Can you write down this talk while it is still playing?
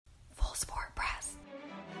Sport Press.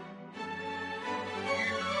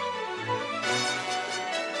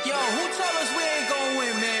 Yo, who told us we ain't gonna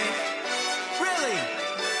win, man? Really?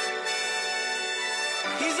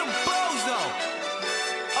 He's a bozo.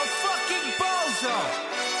 A fucking bozo.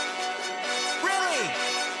 Really?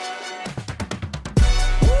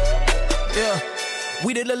 Yeah,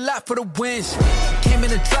 we did a lot for the wins. Came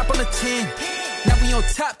in a drop on the 10. Now we on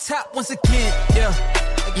top once again. Yeah.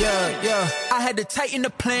 I had to tighten the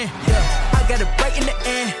plan. Yeah, I got it right in the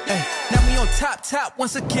end. Now we on top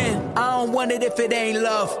once again. I don't want it if it ain't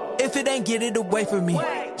love. If it ain't, get it away from me.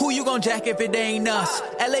 Who you gon' jack if it ain't us?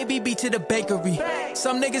 LABB to the bakery.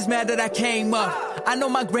 Some niggas mad that I came up. I know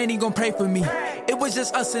my granny gon' pray for me. It was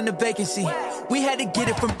just us in the vacancy. We had to get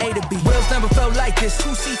it from A to B. Wheels never felt like this.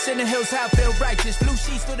 2 seats in the hills, how I feel righteous. Blue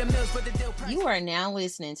sheets for the mills, but the deal price. You are now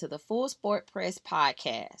listening to the Full Sport Press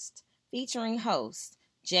podcast, featuring hosts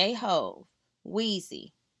J Hove,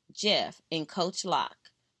 Weezy, Jeff, and Coach Locke.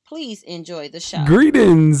 Please enjoy the show.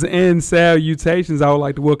 Greetings and salutations. I would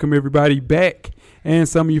like to welcome everybody back and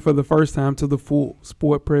some of you for the first time to the Full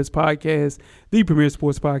Sport Press podcast, the premier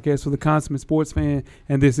sports podcast for the consummate sports fan.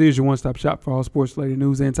 And this is your one-stop shop for all sports-related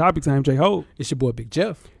news and topics. I'm J Hove. It's your boy Big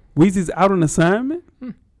Jeff. Weezy's out on assignment.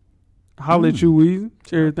 Holla at you, Weezy.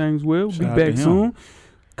 Everything's well. Be back soon.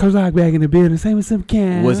 Coach Locke back in the building. Same with some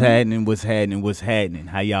can. What's happening?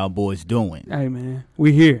 How y'all boys doing? Hey, man.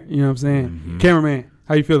 We here. You know what I'm saying? Mm-hmm. Cameraman,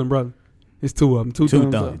 how you feeling, brother? It's two of them. Two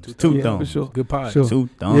thumbs. Two thumbs. For sure. Good pod. Sure. 2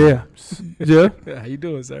 thumbs. Yeah. Jeff, How you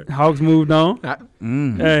doing, sir? Hawks moved on.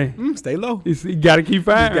 Hey. Stay low. You got to keep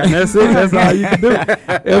firing. That's it. That's all you can do.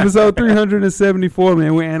 Episode 374,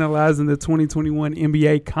 man. We're analyzing the 2021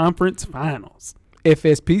 NBA Conference Finals.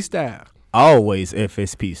 FSP style. Always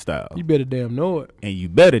FSP style. You better damn know it. And you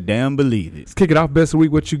better damn believe it. Let's kick it off. Best of the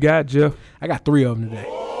week. What you got, Jeff? I got 3 of them today.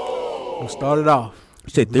 We'll start it off. You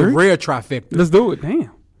said The 3? rare trifecta. Let's do it.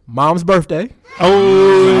 Damn. Mom's birthday.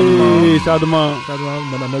 Oh, shout out to mom. Shout out to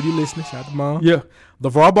mom. No, I know you listening. Shout out to mom. Yeah.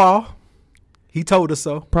 LeVar Ball. He told us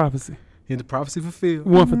so. Prophecy. In the prophecy fulfilled.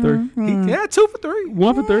 1 for 3. He had 2 for 3.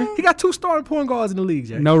 1 for 3. He got 2 starting point guards in the league,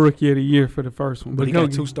 Jay. No rookie of the year for the first one. But he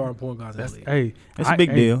got 2 starting point guards in the league. Hey. That's a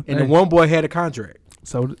big deal. And the one boy had a contract.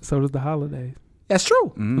 So does the holidays. That's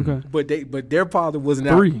true. Okay. But their father wasn't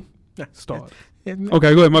 3 out. start. Yeah.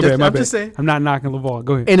 Okay, go ahead. My bad. I'm just saying. I'm not knocking LeVar.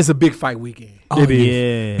 Go ahead. And it's a big fight weekend. Oh, It is.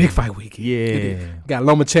 yeah. Big fight weekend. Yeah. It is. Got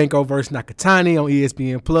Lomachenko versus Nakatani on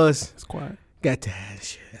ESPN Plus. It's quiet. Got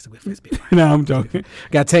shit. That's a good big fight. No, I'm joking.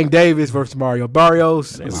 Got Tank Davis versus Mario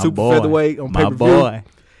Barrios, My super boy. featherweight on My pay-per-view. boy.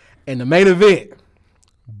 And the main event,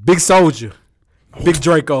 Big Soldier, Big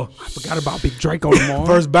Draco Forgot about Big Draco tomorrow.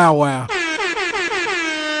 versus Bow Wow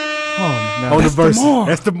Oh, on the verse. tomorrow.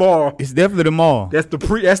 That's tomorrow. it's definitely the mall. That's the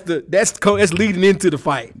pre. That's leading into the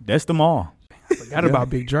fight. That's the mall. Forgot about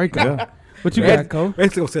Big Draco. What you got, Cole?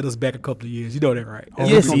 That's gonna set us back a couple of years. You know that, right?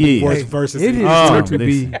 Yes, It's gonna be it worse is. versus It is Oh, going to be.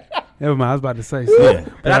 listen. Never mind. I was about to say. Yeah.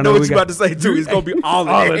 And I know what you're about to say too. It's gonna be all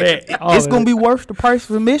of that. It's going to be worth the price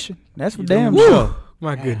of admission. That's for damn Woo. sure.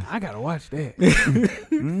 My goodness. I gotta watch that.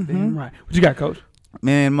 Damn right. What you got, Coach?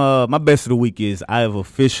 Man, my best of the week is I have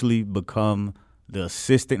officially become the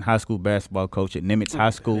assistant high school basketball coach at Nimitz High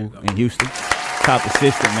School in Houston. Top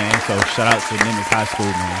assistant, man. So shout out to Nimitz High School,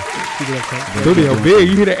 man. Keep it up, Coach. Studio big.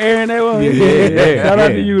 You hear the air in that one? Yeah. Shout out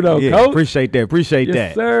to you though, Yeah, Coach. appreciate that.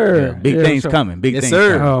 Yes, sir. Yeah, big Yeah, things sure. coming. Big Yes, things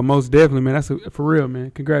sir. coming. Oh, most definitely, man. That's for real,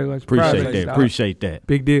 man. Congratulations. Appreciate that.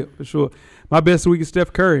 Big deal for sure. My best of the week is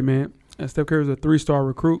Steph Curry, man. Steph Curry is a 3-star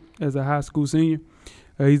recruit as a high school senior.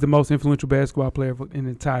 He's the most influential basketball player in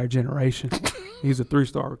the entire generation. He's a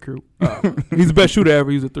 3-star recruit. He's the best shooter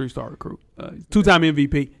ever. He's a 3-star recruit. 2-time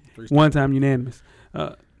MVP, 1-time unanimous.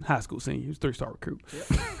 High school senior. He's a 3-star recruit.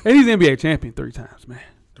 Yep. And he's NBA champion 3 times, man.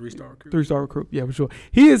 3-star recruit. 3-star recruit. Yeah, for sure.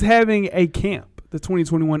 He is having a camp, the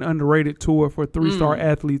 2021 Underrated Tour for 3-star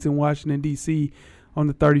athletes in Washington, D.C. on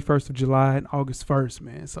the 31st of July and August 1st,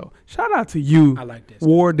 man. So shout out to you, I like this.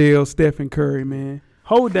 Wardell, Stephen Curry, man.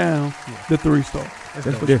 Hold down the 3-star.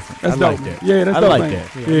 That's different. That's I dope, like man. that. Yeah, that's I dope, like man.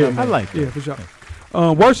 that. Yeah, I like that. Yeah, for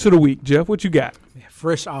sure. Worst of the week, Jeff. What you got? Yeah,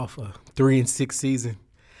 fresh off a 3-6 season,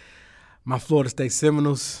 my Florida State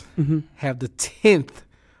Seminoles have the 10th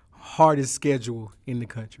hardest schedule in the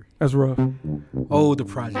country. That's rough. Oh, the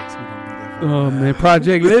projects. We're going to be there for. Oh, man.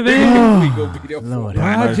 Project Living. We going to be there for. Lord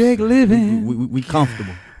have Project mercy. Living. We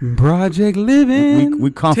comfortable. Project Living. We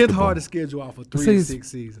 10th comfortable. hardest schedule off a 3-6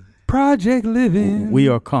 season. Project Living. We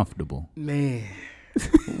are comfortable. Man.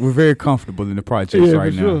 We're very comfortable in the projects Yeah,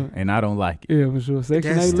 right for now, sure. and I don't like it. Yeah, for sure.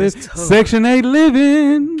 Section That's 8 living. tough. Section 8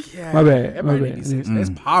 living. God, My bad. that My might bad. be section. That's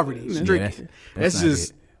poverty. Yeah, Strict. That's not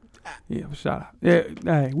just. it. Yeah, for sure. Yeah,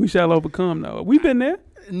 hey, we shall overcome though. We've been there.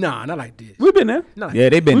 Nah, not like this. We've been there. Not like Yeah,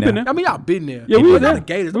 they've been We've there. been there. I mean, y'all been there. Yeah, we But was not there. the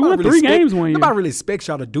Gators. We Nobody won really 3 games one year. Nobody really expects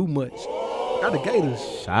y'all to do much. Not the Gators.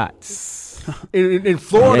 Shots. In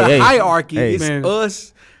Florida Hey, hierarchy, hey. it's Man.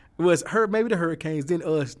 us. It was maybe the Hurricanes, then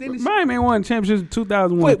us. Then it's, Miami won championships in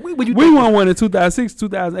 2001. Wait, what you we think? won one in 2006,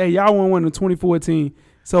 2008. Y'all won one in 2014.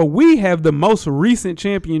 So we have the most recent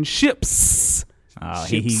championships. Oh,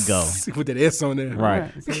 here he go. with that S on there.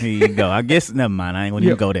 Right. Here you go. I guess, never mind. I ain't going to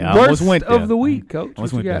Yeah, even go there. I worst almost went there. of the week, Coach.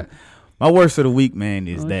 Almost What you went got? there. My worst of the week, man,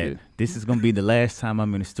 is Oh, that shit. this is going to be the last time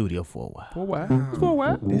I'm in the studio for a while. For a while. It's for a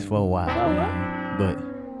while. This for a while. while. But For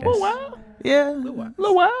a that's, while. yeah, Little while.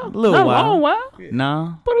 Little Not while. a long while.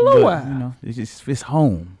 nah. But a little but, while. You know, it's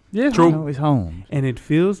home. Yeah. You know, it's home. And it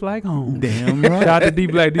feels like home. Damn right. Shout out to D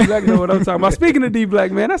Black. D Black know what I'm talking about. Speaking of D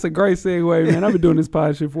Black, man, that's a great segue, man. I've been doing this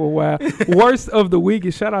pod shit for a while. Worst of the week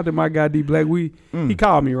is shout out to my guy D Black. He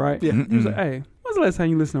called me, right? Yeah. He was like, "Hey, when's the last time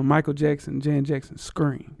you listened to Michael Jackson, Janet Jackson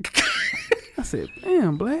scream?" I said,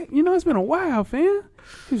 "Damn, Black, you know it's been a while, fam."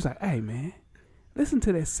 He was like, "Hey, man, listen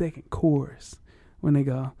to that second chorus when they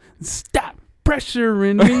go, stop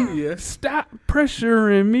pressuring me, Yeah. stop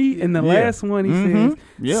pressuring me." And the Yeah. last one he says,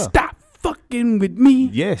 Yeah. "Stop fucking with me."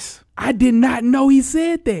 Yes. I did not know he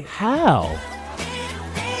said that. How?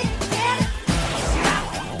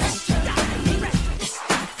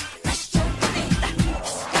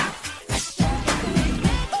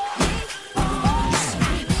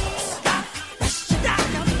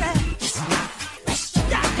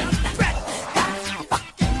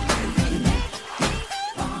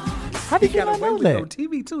 How did He you got not away know with it on that?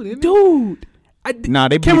 TV too, didn't he? Dude. Nah,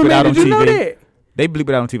 they bleep it Cameraman, out on did you TV. know that? They bleep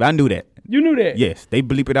it out on TV. I knew that. You knew that? Yes, they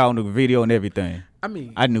bleep it out on the video and everything. I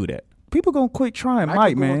mean, I knew that. People gonna quit trying Mike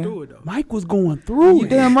Mike, was going man. through it though. Mike was going through You it.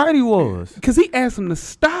 damn right he was. Because he asked him to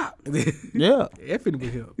stop. Yeah, Effing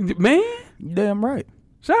with him. Man, you damn right.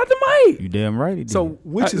 shout out to Mike. You damn right he did. So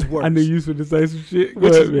which is worse? I knew you was going to say some shit.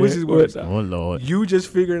 Which What, is- man? which is worse? What? oh Lord. You just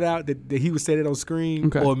figured out that he was saying it on screen,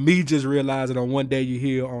 Okay. or me just realizing on one day you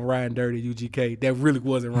hear on Ryan Dirty UGK that really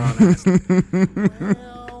wasn't Ron Isley.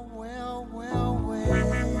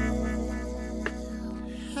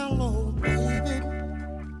 Hello, baby.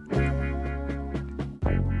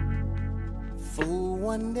 Fool,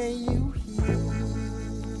 one day you hear.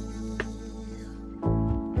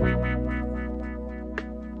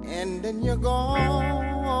 And then you're gone.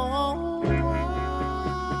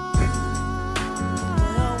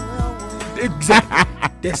 Exactly.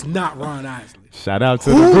 That's not Ron Isley. Shout out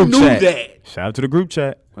to Who the group knew chat. that? Shout out to the group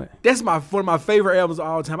chat. That's one of my favorite albums of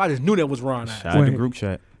all time. I just knew that was Ron Isley. Shout out to Wait. the group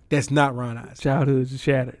chat. That's not Ron Isley. Childhood just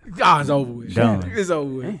shattered. Ah, it's over with. Done. It's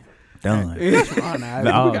over with. Done. Ron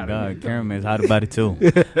Isley. Oh We gotta- God, Cameron's hot about it too.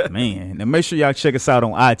 Man, now make sure y'all check us out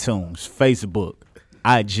on iTunes, Facebook,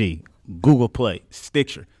 IG, Google Play,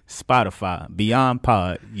 Stitcher, Spotify, Beyond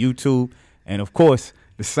Pod, YouTube, and of course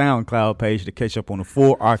the SoundCloud page to catch up on the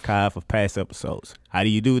full archive of past episodes. How do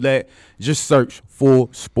you do that? Just search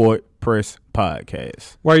Full Sport Press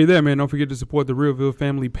Podcast. While you're there, man, don't forget to support the Realville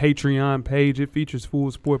Family Patreon page. It features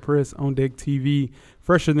Full Sport Press, On Deck TV,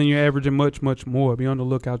 fresher than your average, and much, much more. Be on the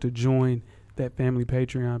lookout to join that family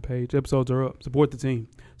Patreon page. Episodes are up. Support the team.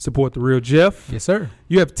 Support the real Jeff. Yes, sir.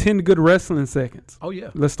 You have 10 good wrestling seconds. Oh,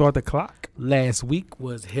 yeah. Let's start the clock. Last week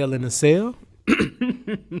was Hell in a Cell.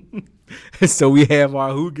 So we have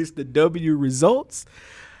our Who Gets the W results.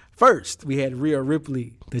 First, we had Rhea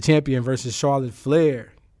Ripley, the champion, versus Charlotte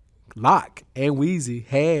Flair. Locke and Wheezy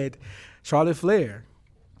had Charlotte Flair.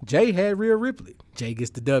 Jay had Rhea Ripley. Jay gets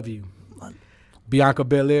the W. Bianca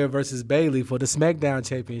Belair versus Bayley for the SmackDown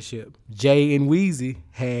Championship. Jay and Wheezy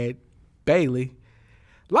had Bayley.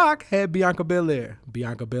 Locke had Bianca Belair.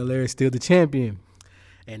 Bianca Belair is still the champion.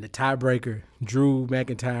 And the tiebreaker, Drew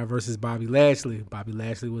McIntyre versus Bobby Lashley. Bobby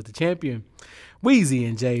Lashley was the champion. Wheezy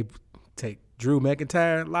and Jay take Drew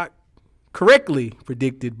McIntyre. Locke correctly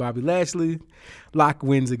predicted Bobby Lashley. Locke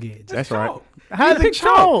wins again. That's right. How did he pick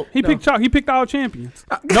Chalk? He picked Chalk. He picked all champions.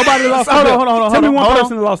 Nobody lost the Hold belt. on, hold on, Tell me hold on, one hold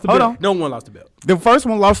person on. that lost the Hold belt. on. No one lost the belt. The first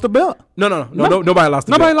one lost the belt. Nobody lost the belt. Nobody lost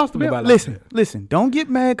the belt. Nobody lost the Listen, belt. listen. Don't get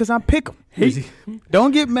mad because I pick them.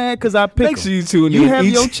 Don't get mad because I pick Make them. sure you tune You in have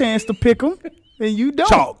each- your chance to pick them, and you don't.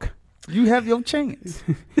 Chalk. You have your chance.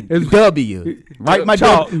 It's W. Write my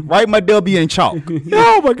Chalk. Write my W in chalk.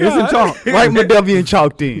 Oh, my God. It's in chalk. Write my W in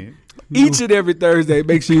chalk then. Each and every Thursday,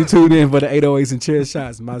 make sure you tune in for the 808s and chair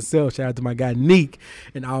shots. Myself, shout out to my guy Neek.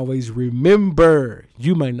 And always remember,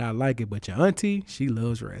 you might not like it, but your auntie, she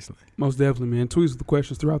loves wrestling. Most definitely, man. Tweet us the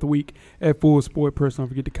questions throughout the week at Full Sport Press. Don't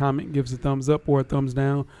forget to comment, give us a thumbs up or a thumbs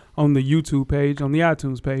down on the YouTube page, on the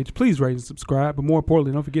iTunes page. Please rate and subscribe. But more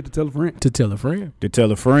importantly, don't forget to tell a friend. To tell a friend. To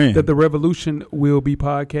tell a friend. That the Revolution will be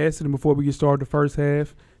podcasted. And before we get started the first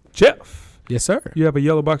half, Jeff. Yes, sir. You have a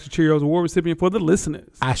Yellow Box of Cheerios award recipient for the listeners.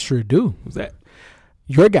 I sure do. Who's that?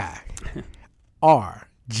 Your guy,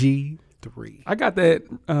 RG3. I got that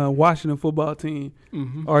Washington football team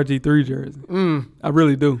RG3 jersey. I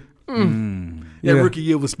really do. That rookie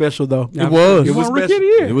year was special, though. It was. It was special. rookie of the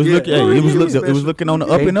year. It was Yeah. looking. Yeah, It was looking on the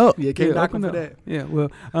up and up. Yeah, can't knock him up for and that. up. Yeah, well,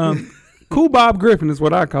 Cool Bob Griffin is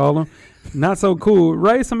what I call him. Not so cool.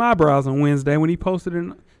 Raised some eyebrows on Wednesday when he posted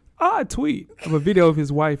an odd tweet of a video of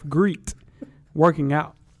his wife, Greet, working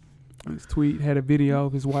out. His tweet had a video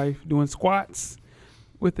of his wife doing squats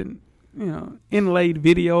with an inlaid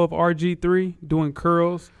video of RG3 doing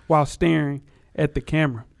curls while staring at the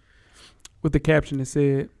camera with the caption that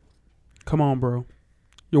said, "Come on, bro.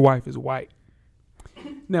 Your wife is white."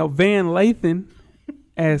 Now, Van Lathan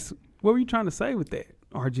asked, "What were you trying to say with that,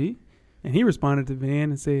 RG?" And he responded to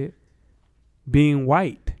Van and said, "Being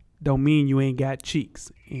white don't mean you ain't got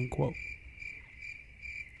cheeks," end quote.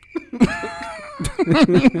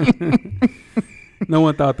 No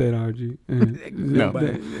one thought that, RG. No.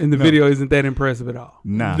 And the video isn't that impressive at all.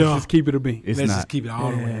 Nah. Just keep it a bean. It's Let's not. just keep it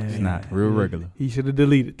all the way. It's not real regular. He should have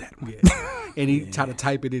deleted that one. And he tried to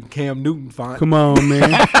type it in Cam Newton font. Come on,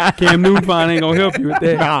 man. Cam Newton font ain't gonna help you with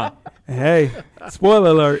that. Nah. Hey,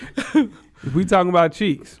 spoiler alert. If we talking about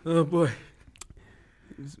cheeks, Oh, boy.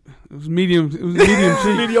 it was medium cheeks.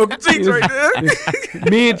 Mediocre cheeks right there.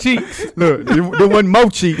 Mid cheeks. Look, there wasn't more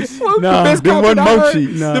cheeks. No, Best there comment wasn't I more heard-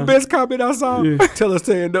 cheeks. No. The best comment I saw, Yeah. tell us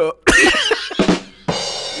stand up.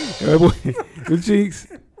 The cheeks,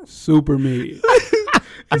 super mid.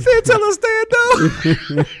 I said tell us stand up.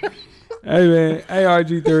 Hey, man. Hey,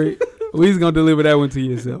 RG3. We's gonna deliver that one to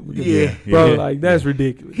yourself. Yeah. Bro, Yeah. like, that's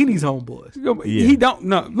ridiculous. He needs homeboys. Yeah. He don't,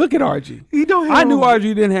 no, look at RG. He don't have I knew homeboys.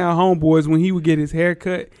 RG didn't have homeboys when he would get his hair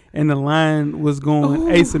cut and the line was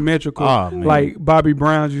going asymmetrical, Oh, man. like Bobby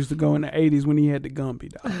Brown's used to go in the 80s when he had the Gumby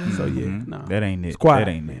dog. So, yeah, no. That ain't it. It's quiet,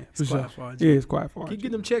 That ain't man. it. For sure. quiet for RG. Yeah, it's quiet for RG. Keep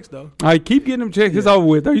getting them checks, though. All right, keep getting them checks. It's over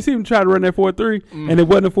with. Though. You see him try to run that 4.3, and it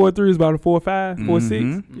wasn't a 4.3, it was about a 4.5,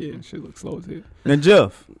 4.6. Yeah, shit looks slow as hell. Now,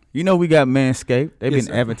 Jeff, you know we got Manscaped. They've Yes,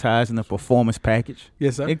 been sir. advertising the performance package.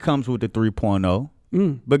 Yes, sir. It comes with the 3.0.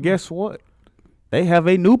 Mm. But guess what? They have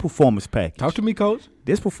a new performance package. Talk to me, coach.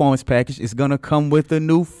 This performance package is going to come with the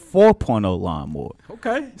new 4.0 lawnmower.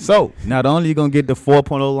 Okay. So, not only you going to get the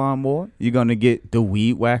 4.0 lawnmower, you're going to get the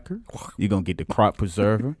weed whacker, you're going to get the crop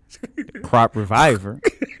preserver, the crop reviver,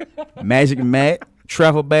 magic mat,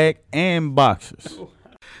 travel bag, and boxers.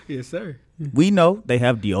 Yes, sir. We know they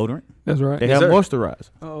have deodorant. That's right. They Yes, have sir. moisturizer.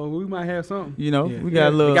 Oh, we might have something. You know, Yeah. we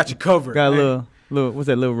got a little. They got you covered. Got a man. little. What's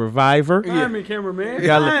that? Little reviver. Find me, cameraman.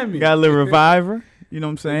 Got, Find me. got a little reviver. You know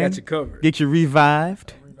what I'm They saying? got you covered. Get you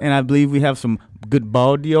revived. And I believe we have some good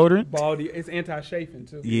ball deodorant. Baldy. It's anti-chafing,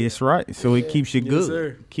 too. Yeah, that's right. So it keeps you Yes, good.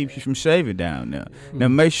 sir. Keeps you from shaving down there. Now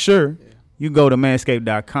make sure you go to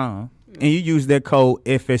manscaped.com and you use that code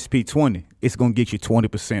FSP20. It's going to get you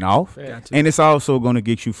 20% off. Gotcha. And it's also going to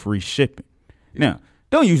get you free shipping. Now,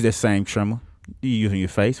 don't use that same trimmer you use on your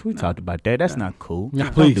face. We talked about that. That's not cool. Nah,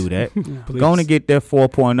 Don't please. do that. Please. Go on and get that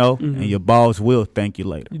 4.0 and your balls will thank you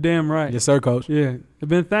later. You damn right. Yes, sir, coach. Yeah, they've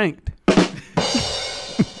been thanked.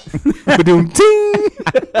 Ba-doom, ting.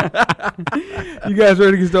 You guys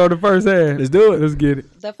ready to get started the first half? Let's do it. Let's get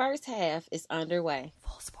it. The first half is underway.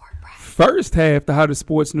 First half, the hottest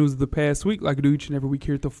sports news of the past week, like we do each and every week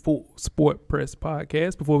here at the Full Sport Press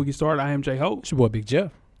Podcast. Before we get started, I am Jay Ho. It's your boy, Big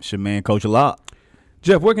Jeff. It's your man, Coach Lock.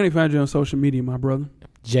 Jeff, where can they find you on social media, my brother?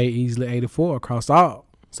 Jay Easley 84 across all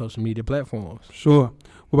social media platforms. Sure.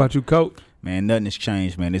 What about you, Coach? Man, nothing has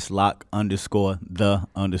changed, man. It's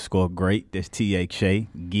Lock_the_great. That's THA.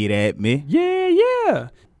 Get at me. Yeah.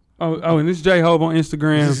 Oh, and this is J Hove on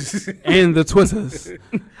Instagram and the Twitters.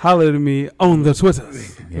 Holler at me on the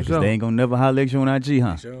Twitters. Yeah, For 'cause sure. they ain't gonna never holler at you on IG,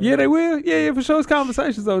 huh? Yeah, they will. Yeah, for sure. It's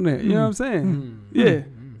conversations on there. You know what I'm saying? Yeah.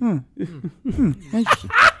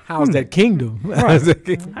 How's that kingdom? I got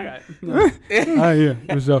it. Yeah,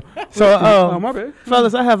 for sure. So, Oh, my bad.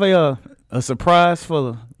 fellas, I have a surprise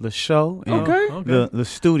for the show. And Okay. The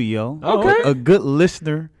studio. Okay. A good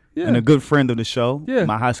listener Yeah. and a good friend of the show. Yeah.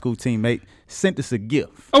 My high school teammate sent us a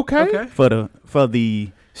gift Okay. for the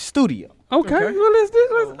studio. Okay. Well, let's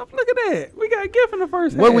look at that. We got a gift in the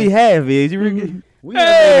first half. What we have is we Hey.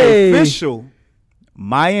 have an official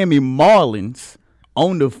Miami Marlins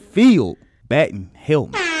on the field batting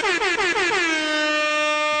helmet.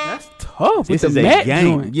 That's tough. This with is the a Matt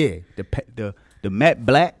game. joint. Yeah, the matte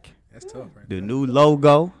black. That's tough, right? The new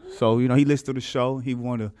logo. So, he listened to the show. He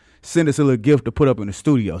want to send us a little gift to put up in the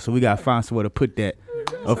studio. So we got to find somewhere to put that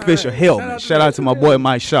official helmet. Shout out to my boy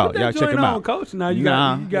Mike Shaw. Put that Y'all check joint him on, out. Coach. Now you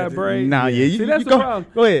Nah. got braids. Nah, yeah. See, that's you the go, problem.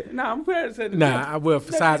 go ahead. Nah, I'm prepared to say the Nah, I will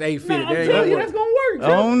for size 8 fit. I'm There telling you, ain't that's gonna gonna work. work.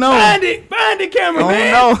 I don't know. Find it, camera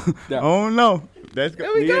man. I don't know. That's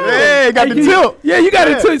There we go. Hey, got the you, tip. Yeah, you got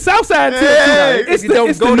it too. Southside tip. Hey. It's You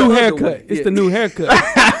don't the go new the other haircut. way. It's Yeah. the new haircut.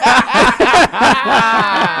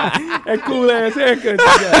 That cool ass haircut you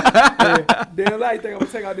got. Yeah. Damn light think I'm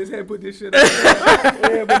gonna take out this hair and put this shit on.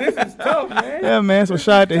 Yeah, but this is tough, man. Yeah, man. So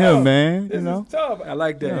shout out to him, man. This is tough. I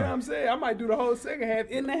like that. You know what I'm saying? I might do the whole second half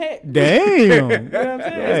in the hat. Damn. You know what I'm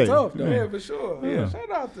saying? Hey. It's tough, though. Yeah, for sure. Yeah,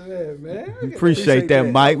 shout out to that, man. We appreciate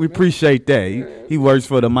that, Mike. We appreciate that. He works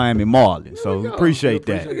for the Miami Marlins, so we appreciate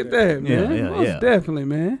that. Look at that, man. Yeah, Most yeah. definitely,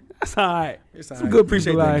 man. That's all right. It's all Some right. good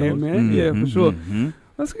Appreciate people that, out here, Coach. man. Yeah, for sure. Mhm.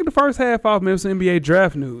 Let's get the first half off, man. With some NBA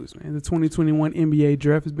draft news, man. The 2021 NBA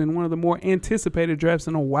draft has been one of the more anticipated drafts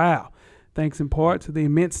in a while, thanks in part to the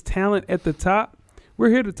immense talent at the top. We're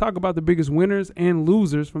here to talk about the biggest winners and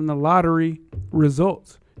losers from the lottery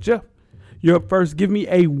results. Jeff, you're up first. Give me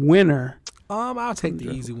a winner. I'll take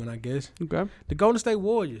the easy one, I guess. Okay. The Golden State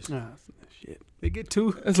Warriors. Ah, shit. They get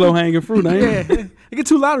 2. That's low hanging fruit, ain't Yeah, it? they get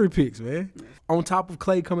 2 lottery picks, man. On top of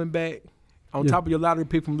Clay coming back, on Yeah. top of your lottery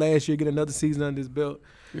pick from last year, get another season under his belt.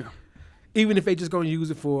 Yeah. Even if they just gonna use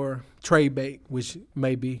it for trade bait, which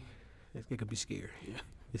maybe it could be scary. Yeah,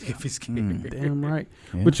 it could be scary. Damn right.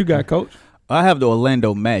 Yeah. What you got, Coach? I have the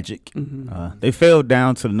Orlando Magic. Mm-hmm. They fell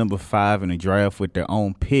down to the number 5 in the draft with their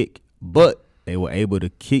own pick, but they were able to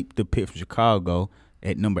keep the pick from Chicago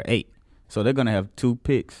at number 8. So they're going to have 2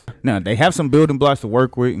 picks. Now, they have some building blocks to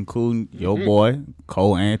work with, including your boy,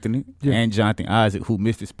 Cole Anthony, Yeah. and Jonathan Isaac, who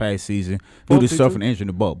missed this past season due Both to they suffering too. injury in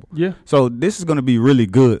the bubble. Yeah. So this is going to be really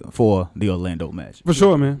good for the Orlando Magic. For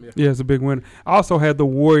sure, man. Yeah, it's a big winner. I also had the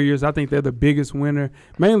Warriors. I think they're the biggest winner,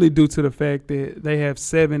 mainly due to the fact that they have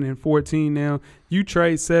 7 and 14 now. You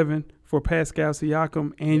trade 7 for Pascal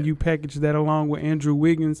Siakam, and you package that along with Andrew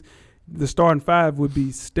Wiggins. The starting 5 would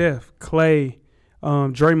be Steph, Clay,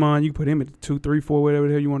 Draymond. You put him at the 2, 3, 4, whatever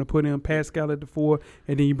the hell you want to put him. Pascal at the 4,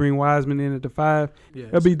 and then you bring Wiseman in at the 5. Yeah,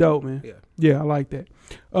 That'd be dope, man. Yeah. Yeah, I like that.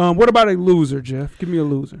 What about a loser, Jeff? Give me a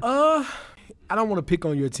loser. I don't want to pick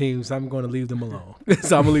on your team, so I'm going to leave them alone.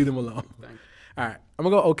 So I'm going to leave them alone. All right. I'm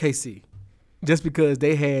going to go OKC just because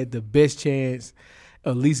they had the best chance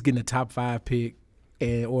of at least getting a top 5 pick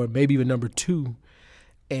or maybe even number 2.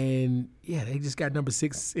 And, yeah, they just got number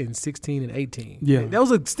 6 and 16 and 18. Yeah.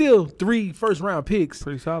 Those are still 3 first-round picks,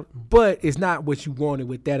 Pretty solid. but it's not what you wanted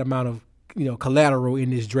with that amount of collateral in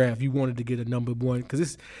this draft. You wanted to get a number 1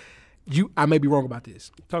 because I may be wrong about this.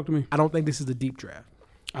 Talk to me. I don't think this is a deep draft.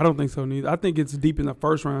 I don't think so neither. I think it's deep in the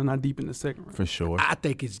first round, not deep in the second round. For sure. I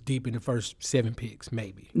think it's deep in the first 7 picks,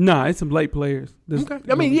 maybe. Nah, it's some late players. Okay.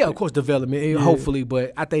 I mean, yeah, of course, development, hopefully,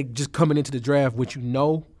 but I think just coming into the draft, what you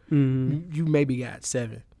maybe got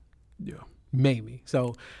 7, Yeah. maybe.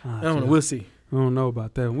 So I don't know. We'll see. I don't know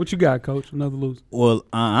about that. What you got, Coach? Another loser. Well,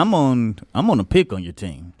 I'm on a pick on your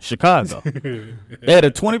team, Chicago. They had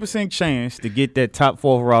a 20% chance to get that top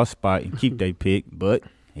 4 overall spot and keep their pick, but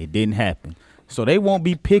it didn't happen. So they won't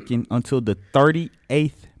be picking until the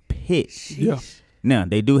 38th pick. Yeah. Now,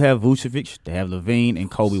 they do have Vucevic, they have Levine and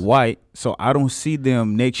Kobe White, so I don't see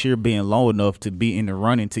them next year being low enough to be in the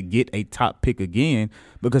running to get a top pick again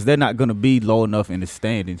because they're not going to be low enough in the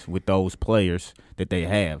standings with those players that they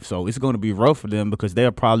have. So it's going to be rough for them because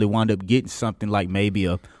they'll probably wind up getting something like maybe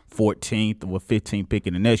a 14th or 15th pick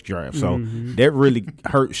in the next draft. So that really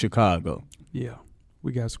hurt Chicago. Yeah.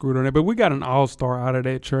 We got screwed on that. But we got an all-star out of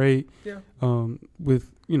that trade. Yeah.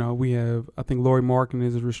 We have, I think Lauri Markkanen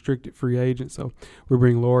is a restricted free agent, so we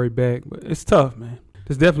bring Lauri back. But it's tough, man.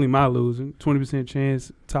 It's definitely my losing. 20%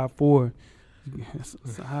 chance, top 4.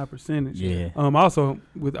 It's a high percentage. Yeah. Also,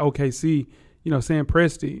 with OKC, Sam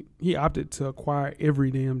Presti, he opted to acquire every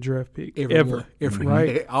damn draft pick ever.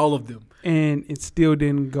 Right? All of them. And it still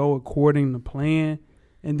didn't go according to plan.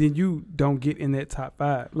 And then you don't get in that top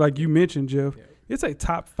 5. Like you mentioned, Jeff, it's a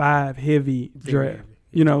top 5 heavy draft.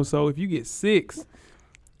 heavy. So if you get 6,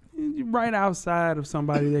 you're right outside of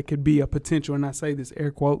somebody that could be a potential, and I say this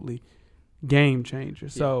air quotely, game changer.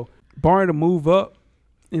 So barring to move up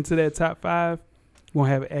into that top 5, won't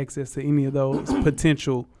have access to any of those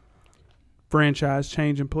potential franchise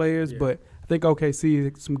changing players. But I think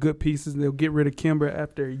OKC is some good pieces. They'll get rid of Kimber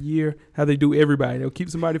after a year. How they do everybody. They'll keep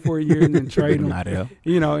somebody for a year and then trade them. Not there.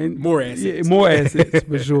 You know, and More assets. Yeah, more assets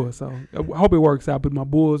for sure. So I hope it works out. But my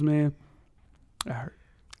Bulls, man, I hurt.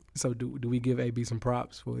 So do we give AB some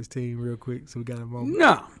props for his team real quick? So we got a moment.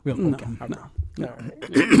 No, We don't- okay. no. All right.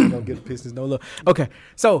 We're gonna give the Pistons no love. Okay,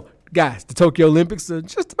 so guys, the Tokyo Olympics are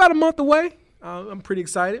just about a month away. I'm pretty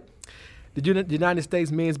excited. The United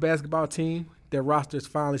States men's basketball team, their roster is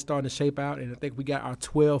finally starting to shape out, and I think we got our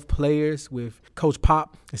 12 players with Coach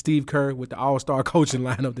Pop and Steve Kerr with the all-star coaching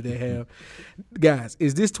lineup that they have. Guys,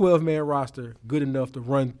 is this 12-man roster good enough to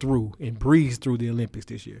run through and breeze through the Olympics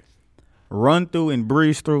this year? Run through and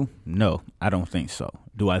breeze through? No, I don't think so.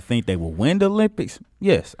 Do I think they will win the Olympics?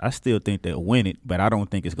 Yes, I still think they'll win it, but I don't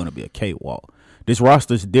think it's going to be a cakewalk. This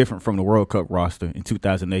roster is different from the World Cup roster in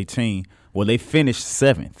 2018, where they finished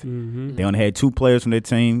 7th. Mm-hmm. They only had 2 players from their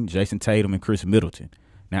team, Jason Tatum and Chris Middleton.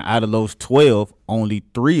 Now, out of those 12, only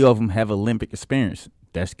 3 of them have Olympic experience.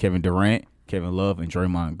 That's Kevin Durant, Kevin Love, and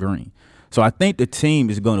Draymond Green. So I think the team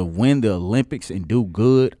is going to win the Olympics and do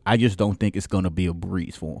good. I just don't think it's going to be a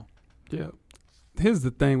breeze for them. Yeah. Here's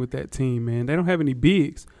the thing with that team, man. They don't have any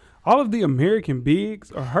bigs. All of the American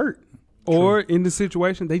bigs are hurt or in the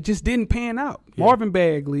situation they just didn't pan out. Yeah. Marvin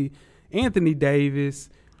Bagley, Anthony Davis,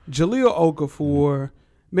 Jaleel Okafor.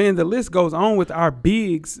 Man, the list goes on with our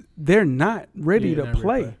bigs. They're not ready Yeah, to not ready to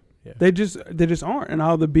play. play. Yeah. They just aren't. And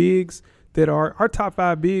all the bigs that are our top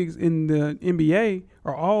 5 bigs in the NBA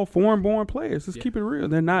are all foreign-born players. Let's keep it real.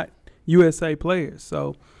 They're not USA players.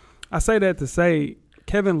 So I say that to say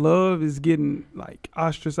Kevin Love is getting like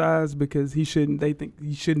ostracized because they think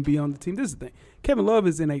he shouldn't be on the team. This is the thing. Kevin Love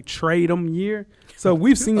is in a trade-em year. So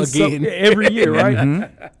we've seen Again. every year, right?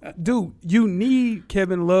 Mm-hmm. Dude, you need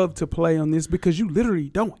Kevin Love to play on this because you literally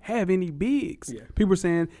don't have any bigs. Yeah. People are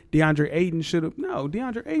saying DeAndre Ayton should have. No,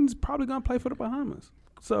 DeAndre Ayton's probably going to play for the Bahamas.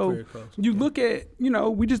 So Very close. you look at,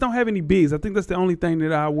 we just don't have any bigs. I think that's the only thing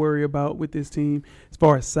that I worry about with this team as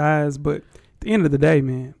far as size. But at the end of the day,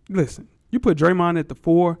 man, listen, you put Draymond at the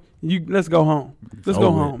 4, let's go home. Let's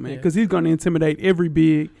go home, man, because he's going to intimidate every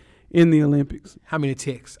big in the Olympics. How many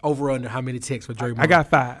ticks? Over under how many ticks for Draymond? I got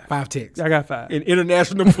 5. 5 ticks. I got 5. In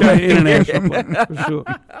international play. International play, for sure.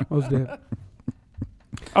 Most definitely.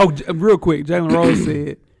 Oh, real quick, Jalen Rose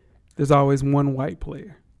said there's always one white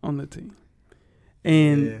player on the team.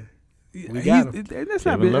 And We got him. that's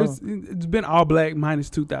not Kevin been, Love. it's been all black minus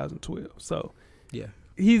 2012. So Yeah.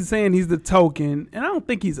 he's saying he's the token, and I don't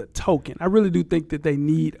think he's a token. I really do think that they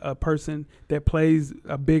need a person that plays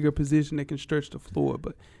a bigger position that can stretch the floor.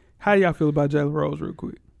 But how do y'all feel about Jalen Rose real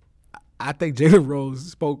quick? I think Jalen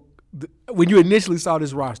Rose spoke when you initially saw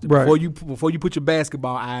this roster, Right. before you put your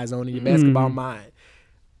basketball eyes on it, your basketball mind.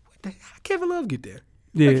 How Kevin Love get there?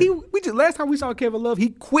 Yeah. Like last time we saw Kevin Love, he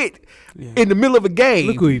quit Yeah. in the middle of a game.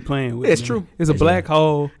 Look who he playing with. That's man. true. It's a black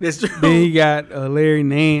hole. That's true. Then he got Larry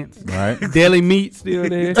Nance. Right. Deli Meat still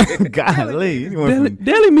there. Golly. you went from-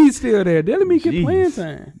 Deli Meat still there. Deli Meat get Jeez. playing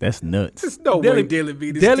time. That's nuts. There's no Deli- way Deli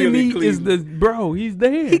Meat is Deli still in Meat is Cleveland. he's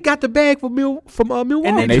there. He got the bag from Milwaukee. And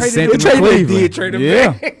And they they traded sent him him to to Cleveland. Cleveland. Did trade him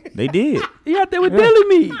Yeah, back. they did. He out there with Deli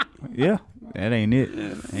Meat. Yeah, that ain't it.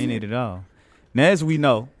 Ain't it at all. Now, as we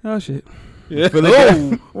know, Oh shit. where we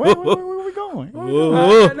going?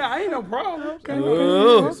 I ain't no problem. Okay.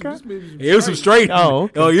 It was some straight. Oh,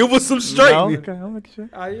 okay. It was some straight. No, okay, I'll make sure.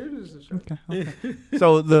 Okay.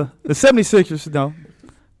 So the 76ers,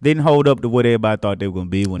 didn't hold up to what everybody thought they were going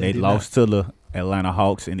to be when They they did lost to the Atlanta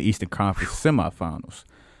Hawks in the Eastern Conference semifinals.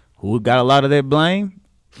 Who got a lot of that blame?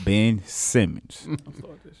 Ben Simmons.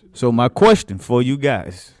 So my question for you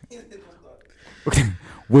guys,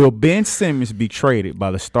 will Ben Simmons be traded by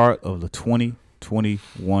the start of the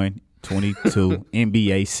 2021-22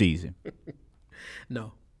 NBA season?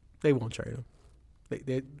 No, they won't trade him.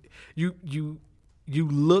 You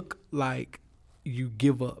look like you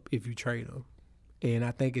give up if you trade him, and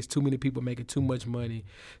I think it's too many people making too much money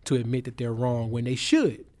to admit that they're wrong when they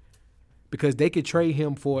should, because they could trade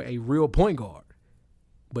him for a real point guard,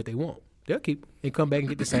 but they won't. They'll keep and come back and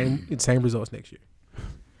get the same results next year.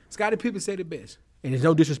 Scottie Pippen said it best, and there's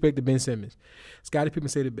no disrespect to Ben Simmons. Scottie Pippen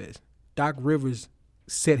said it best. Doc Rivers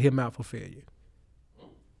set him out for failure.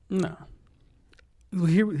 No.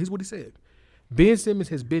 Here's what he said. Ben Simmons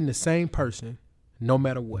has been the same person no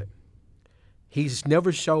matter what. He's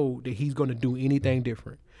never showed that he's going to do anything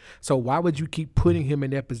different. So why would you keep putting him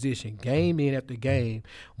in that position game in after game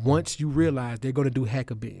once you realize they're going to do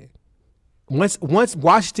hack a Ben? Once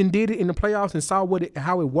Washington did it in the playoffs and saw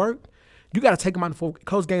how it worked, you got to take him out in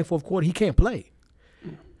close game fourth quarter. He can't play.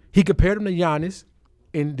 He compared him to Giannis,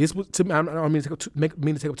 and this was to me. I don't mean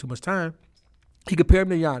to take up too much time. He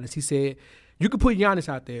compared him to Giannis. He said, you could put Giannis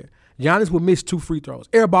out there. Giannis will miss 2 free throws.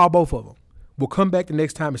 Airball both of them. Will come back the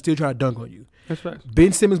next time and still try to dunk on you. That's right.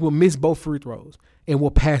 Ben Simmons will miss both free throws and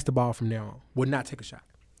will pass the ball from now on. Will not take a shot.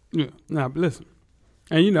 Yeah. Nah, but listen.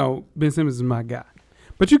 And you know, Ben Simmons is my guy.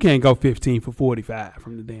 But you can't go 15 for 45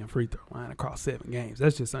 from the damn free throw line across 7 games.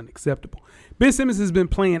 That's just unacceptable. Ben Simmons has been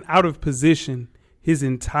playing out of position his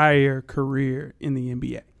entire career in the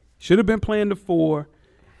NBA. Should have been playing the 4.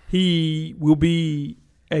 He will be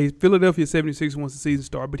a Philadelphia 76 once the season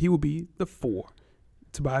starts, but he will be the 4.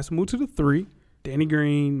 Tobias will move to the 3. Danny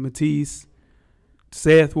Green, Matisse,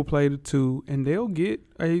 Seth will play the 2, and they'll get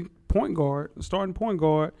a point guard, a starting point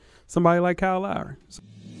guard, somebody like Kyle Lowry.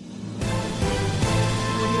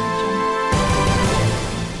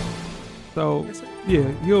 So yeah,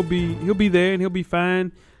 he'll be there and he'll be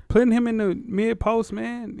fine. Putting him in the mid post,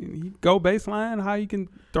 man, he go baseline, how he can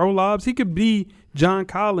throw lobs. He could be John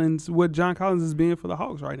Collins, what John Collins is being for the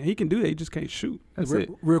Hawks right now. He can do that. He just can't shoot. That's it.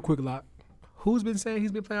 Real quick, Locke. Who's been saying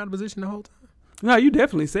he's been playing out of position the whole time? No, you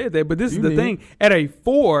definitely said that, but this is the thing. At a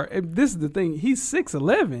 4, this is the thing. He's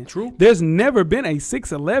 6'11". True. There's never been a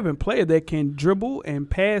 6'11" player that can dribble and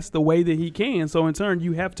pass the way that he can. So in turn,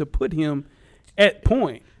 you have to put him at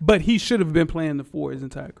point. But he should have been playing the 4 his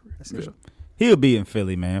entire career. That's it. He'll be in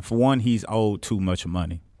Philly, man. For one, he's owed too much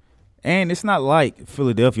money. And it's not like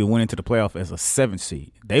Philadelphia went into the playoff as a 7th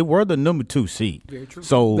seed. They were the number 2 seed. Very true.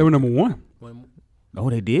 So They were number 1. Oh,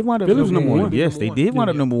 they did wind up Philly was number 1. Yes, they did wind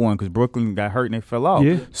up number 1 because Brooklyn got hurt and they fell off.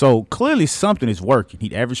 Yeah. So clearly something is working.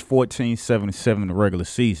 He averaged 14, 7, and 7 in the regular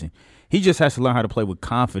season. He just has to learn how to play with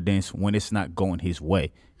confidence when it's not going his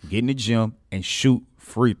way. Get in the gym and shoot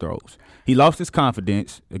free throws. He lost his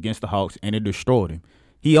confidence against the Hawks and it destroyed him.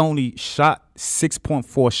 He only shot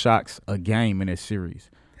 6.4 shots a game in that series.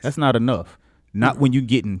 That's not enough. Not when you're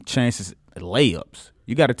getting chances at layups.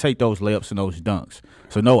 You got to take those layups and those dunks.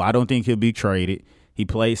 So, no, I don't think he'll be traded. He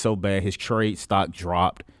played so bad, his trade stock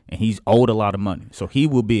dropped, and he's owed a lot of money. So he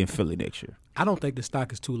will be in Philly next year. I don't think the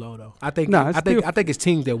stock is too low though. I think Nah, it's I think still- I think it's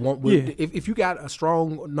teams that want. Yeah. If you got a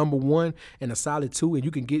strong number 1 and a solid 2, and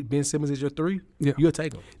you can get Ben Simmons as your 3, Yeah. you'll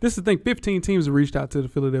take him. This is the thing. 15 teams have reached out to the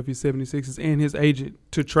Philadelphia 76ers and his agent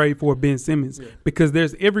to trade for Ben Simmons because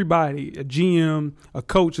there's everybody, a GM, a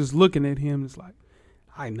coach is looking at him. It's like,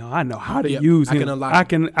 I know how to Yeah, use I him. can unlock I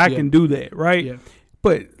him. can do that, right? Yeah.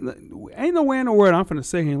 But ain't no way in the world I'm finna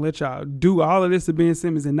sit here and let y'all do all of this to Ben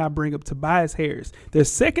Simmons and not bring up Tobias Harris. Their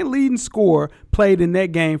second leading scorer played in that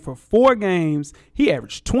game for 4 games. He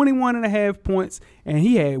averaged 21.5 points, and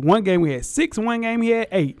he had one game we had 6, one game he had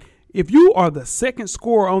 8. If you are the second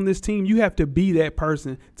scorer on this team, you have to be that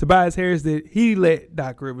person. Tobias Harris, that he let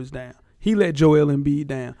Doc Rivers down. He let Joel Embiid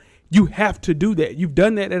down. You have to do that. You've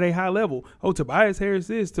done that at a high level. Oh, Tobias Harris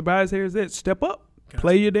this, Tobias Harris that. Step up.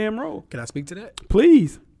 Play your damn role. Can I speak to that?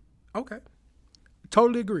 Please. Okay.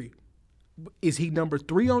 Totally agree. Is he number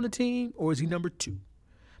 3 on the team or is he number 2?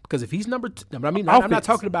 Because if he's number 2, I'm not Offense.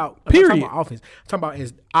 talking about Period. offense. I'm talking about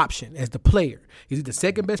as option, as the player. Is he the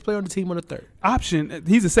second best player on the team or the 3rd? Option.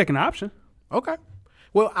 He's the second option. Okay.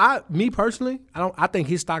 Well, me personally, I think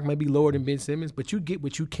his stock may be lower than Ben Simmons, but you get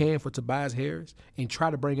what you can for Tobias Harris and try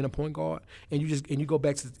to bring in a point guard, and you go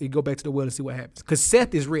back to the well and see what happens. Because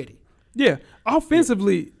Seth is ready. Yeah.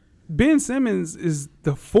 Offensively, Ben Simmons is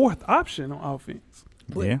the 4th option on offense.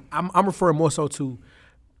 But Yeah. I'm referring more so to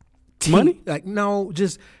Money? Like no,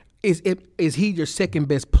 just is he your second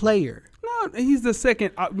best player? No, he's the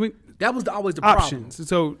second That was always the options. problem.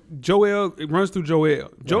 So Joel, it runs through Joel.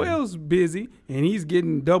 Joel's busy and he's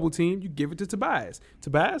getting double teamed. You give it to Tobias.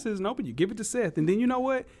 Tobias isn't open. You give it to Seth, and then you know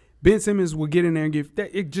what? Ben Simmons will get in there and give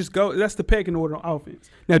that. It just go. That's the pecking order on offense.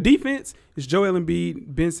 Now defense is Joel Embiid,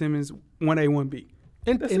 Ben Simmons, 1A, 1B.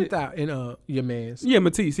 Your man's. Yeah,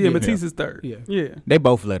 Matisse. Yeah, Matisse is 3rd. Yeah. They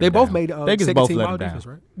both let They him both down. made They just second both team let all him down. defense,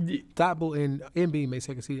 right? Yeah. Thabo and Embiid made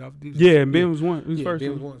second team off defense. Yeah, and Ben was one. He was Yeah, first.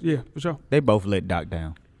 Ben was one. Yeah, for sure. They both let Doc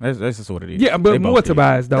down. That's just what it is. Yeah, They but both more did.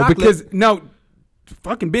 Tobias though, Doc because no,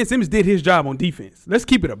 fucking Ben Simmons did his job on defense. Let's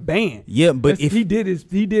keep it a band. Yeah, but if he did his,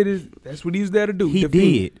 that's what he was there to do. he defend.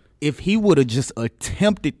 did, if he would have just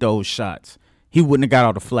attempted those shots, he wouldn't have got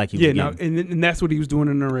all the flack he Yeah, was no, getting. and that's what he was doing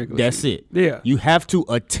in the regular. That's season. it. Yeah, You have to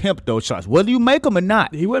attempt those shots. Whether you make them or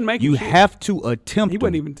not, He wasn't making you shit. have to attempt he them.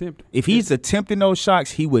 wasn't even tempted. If he's attempting those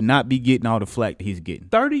shots, he would not be getting all the flack that he's getting.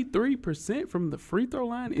 33% from the free throw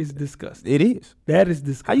line is disgusting. It is. That is How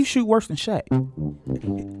disgusting. you shoot worse than Shaq?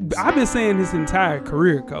 I've been saying this entire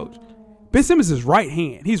career, Coach. Ben Simmons is right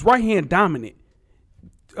hand. He's right hand dominant.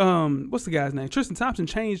 What's the guy's name? Tristan Thompson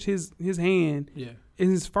changed his hand in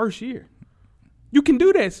his first year. You can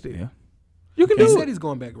do that still. Yeah. You can He do said it. he's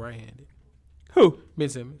going back right-handed. Who? Ben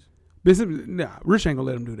Simmons. Ben Simmons, Rich ain't gonna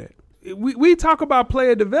let him do that. We talk about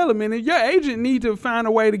player development, and your agent need to find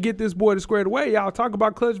a way to get this boy to squared away. Y'all talk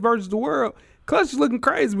about Clutch versus the world. Clutch is looking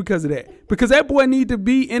crazy because of that. Because that boy need to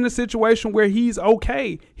be in a situation where he's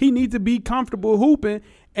okay. He needs to be comfortable hooping,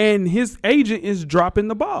 and his agent is dropping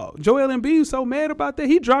the ball. Joel Embiid was so mad about that,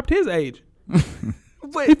 he dropped his agent.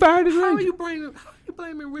 But He fired his how are agent. you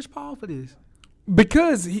blaming Rich Paul for this?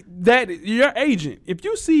 Because that your agent, if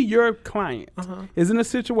you see your client is in a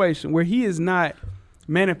situation where he is not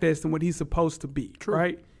manifesting what he's supposed to be,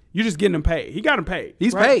 right? You're just getting him paid. He got him paid.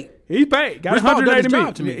 He's right? paid. He's paid. Got Rich Paul done his 180 job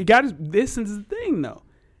million. to me. He got his. This is the thing, though.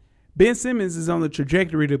 Ben Simmons is on the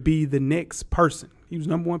trajectory to be the next person. He was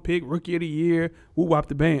number 1 pick, rookie of the year. Woo wop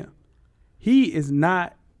the bam. He is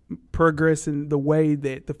not progressing the way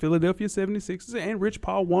that the Philadelphia 76ers and Rich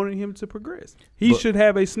Paul wanted him to progress. He should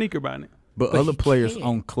have a sneaker by now. But other players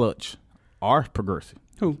on Clutch are progressing.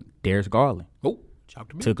 Who? Darius Garland Oh, talk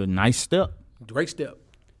to me. took a nice step. Great step.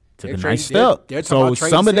 Took They're a trading- nice step. they're talking So about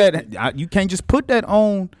trading some of Simmons. that, you can't just put that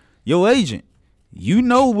on your agent. You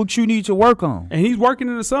know what you need to work on. And he's working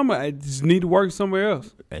in the summer. I just need to work somewhere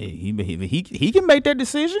else. Hey, he can make that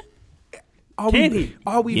decision. Can he?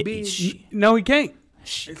 Are we Yeah, being? No, he can't.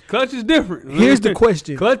 Clutch is different. Here's the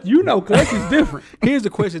question. Clutch, Clutch is different. Here's the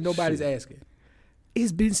question nobody's asking.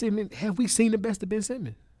 Is Ben Simmons? Have we seen the best of Ben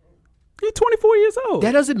Simmons? He's 24 years old.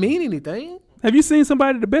 That doesn't mean anything. Have you seen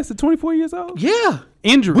somebody the best at 24 years old? Yeah.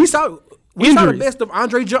 Injuries. We saw the Injuries. best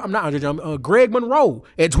of Greg Monroe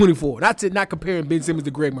at 24. Not comparing Ben Simmons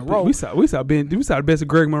to Greg Monroe. We saw the best of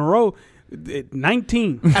Greg Monroe at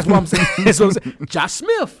 19. That's what I'm saying. That's what I'm saying. Josh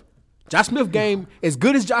Smith. Josh Smith game, as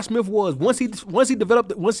good as Josh Smith was, once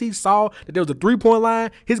he saw that there was a 3-point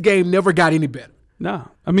line, his game never got any better. No,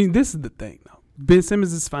 I mean, this is the thing, though. Ben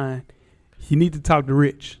Simmons is fine. You need to talk to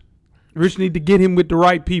Rich. Rich need to get him with the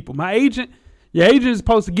right people. Your agent is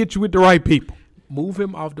supposed to get you with the right people. Move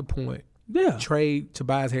him off the point. Yeah. Trade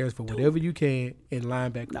Tobias Harris for whatever you can in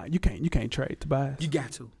linebacker. No, you can't trade Tobias. You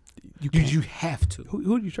got to. can't. You have to.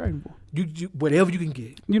 Who are you trading for? You whatever you can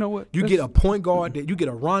get. You know what? You get a point guard. You get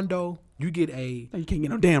a Rondo. You get a No, you can't get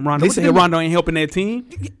no damn Rondo. Listen What the to hell, me. Rondo ain't helping that team?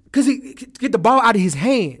 because he get the ball out of his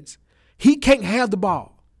hands. He can't have the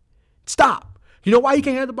ball. Stop. You know why he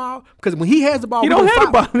can't have the ball? Because when he has the ball, He we don't gonna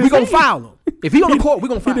have the foul- ball in we his gonna hand. foul him. If he on the court, we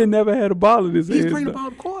gonna He foul didn't him. never had a ball in his He's hands, bringing the though. ball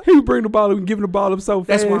to the court. He would bring the ball and giving the ball up so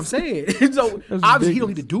That's fast. what I'm saying. So That's obviously he don't ridiculous.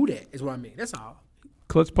 need to do that. Is what I mean. That's all.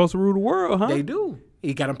 Clutch supposed to rule the world, huh? They do.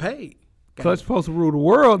 He got him paid. Got Clutch him- supposed to rule the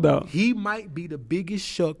world, though. He might be the biggest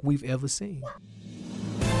shuck we've ever seen.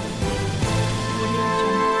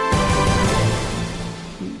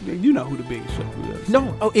 You know who the biggest shuck is.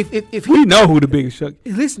 No. Oh, if he We know who the biggest shuck.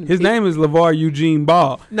 listen, His name is LeVar Eugene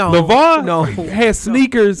Ball. No, LeVar no, had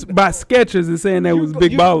sneakers by Skechers and saying that was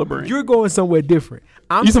Big Baller Brand. You're going somewhere different.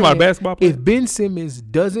 I'm You talking about saying a basketball player? If Ben Simmons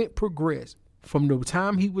doesn't progress from the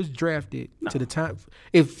time he was drafted to the time,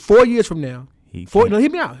 if 4 years from now, can't. no, hear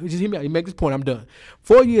me out. Just hear me out. You make this point, I'm done.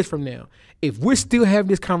 4 years from now, if we're still having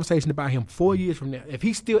this conversation about him 4 years from now, if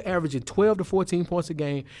he's still averaging 12 to 14 points a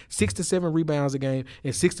game, 6 to 7 rebounds a game,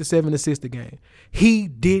 and 6 to 7 assists a game, he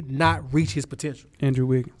did not reach his potential. Andrew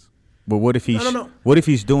Wiggins. But what if he's No. what if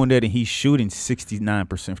he's doing that and he's shooting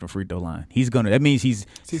 69% from the free throw line? That means he's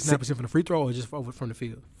 69% from the free throw or just from the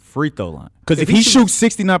field? free throw line. Because If if he he shoots-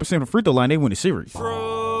 shoots 69% from the free throw line, they win the series.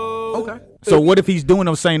 Okay. So what if he's doing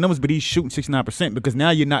those same numbers, but he's shooting 69%? Because now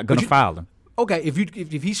you're not gonna foul him, Okay, if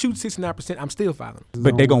he shoots 69%, I'm still fouling him.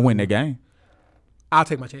 but they're gonna win that game. I'll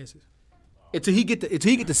take my chances. Until he get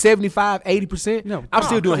to 75, 80%, No, I'm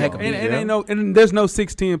still doing heck of and, it. and there's no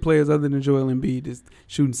 6'10" players other than Joel Embiid that's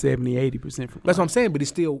shooting 70, 80% from. That's what I'm saying, but it's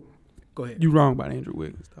still. Go ahead. You wrong about Andrew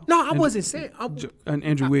Wiggins, though. No, I wasn't saying. And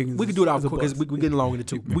Andrew Wiggins. We can do it off is a because bust. we're getting along in the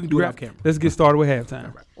two. We can do it off camera. Let's get started with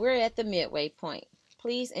halftime. We're at the midway point.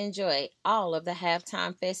 Please enjoy all of the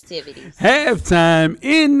halftime festivities. Halftime,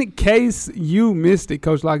 in case you missed it,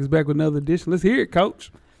 Coach Locke is back with another edition. Let's hear it,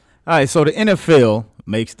 Coach. All right, so the NFL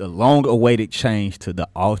makes the long-awaited change to the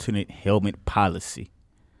alternate helmet policy.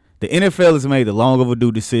 The NFL has made the long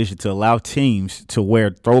overdue decision to allow teams to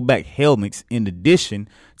wear throwback helmets in addition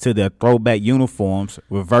to their throwback uniforms,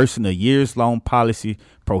 reversing a years-long policy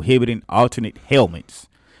prohibiting alternate helmets.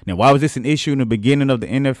 Now, why was this an issue in the beginning of the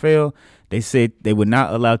NFL? They said they would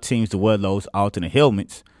not allow teams to wear those alternate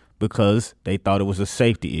helmets because they thought it was a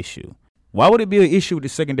safety issue. Why would it be an issue with the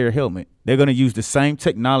secondary helmet? They're going to use the same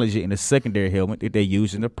technology in the secondary helmet that they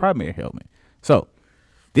use in the primary helmet. So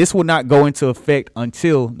this will not go into effect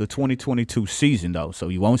until the 2022 season, though. So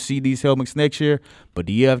you won't see these helmets next year, but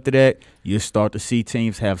the year after that, you'll start to see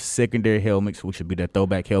teams have secondary helmets, which would be their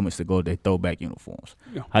throwback helmets to go with their throwback uniforms.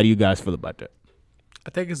 Yeah. How do you guys feel about that? I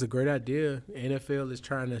think it's a great idea. NFL is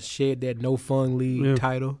trying to shed that no fun league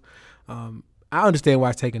title. I understand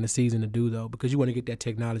why it's taking a season to do though, because you want to get that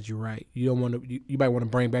technology right. You don't want to. You might want to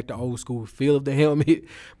bring back the old school feel of the helmet,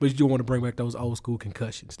 but you don't want to bring back those old school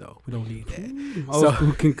concussions though. We don't need that. Old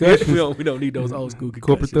school concussions. we don't need those old school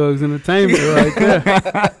concussions. Corporate Thugs Entertainment right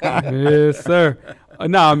there. Yes, sir.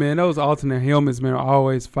 Nah, man, those alternate helmets, man, are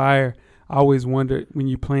always fire. I always wondered when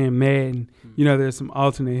you playing Madden, there's some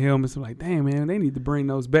alternate helmets. I'm like, damn, man, they need to bring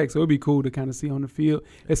those back. So it'd be cool to kind of see on the field,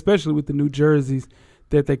 especially with the new jerseys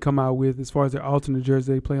that they come out with as far as their alternate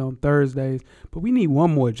jersey they play on Thursdays. But we need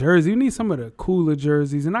one more jersey. We need some of the cooler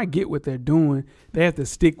jerseys. And I get what they're doing. They have to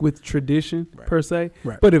stick with tradition, per se.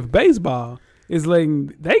 Right. But if baseball is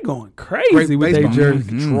they going crazy with their jersey.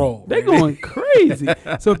 Control. They going crazy.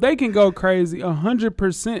 So if they can go crazy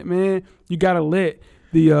 100%, man, you got to let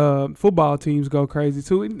the football teams go crazy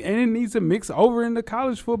too. And it needs to mix over into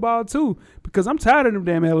college football too, because I'm tired of them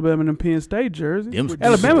damn Alabama and them Penn State jerseys.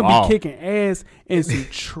 Alabama be kicking ass and some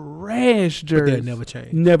trash jerseys. But they'll never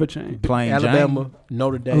change. Never change. Playing Alabama, James.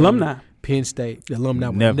 Notre Dame, alumni, Penn State, the alumni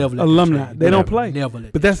will Never. never let alumni. change. They don't play. Never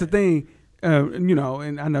let but that's the thing.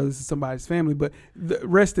 And I know this is somebody's family, but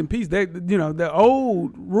rest in peace. The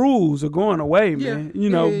old rules are going away, man.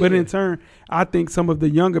 But in turn, I think some of the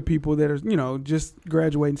younger people that are, just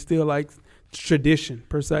graduating still like tradition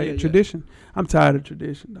per se. Tradition. I'm tired of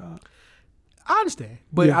tradition, dog. I understand,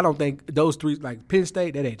 but I don't think those three, like Penn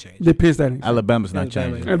State, that ain't changing. The Penn State ain't Alabama's not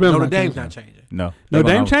changing. Notre Dame's not changing. No. Notre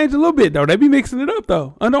Dame changed a little bit, though. They be mixing it up,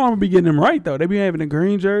 though. Under Armour be getting them right, though. They be having the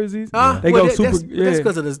green jerseys. They go super. That's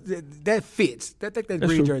because of that fits. I think that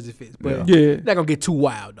green true. jersey fits. But they're not going to get too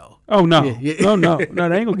wild, though. Oh, no. No, they ain't going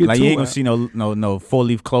to get like too you ain't wild. gonna see no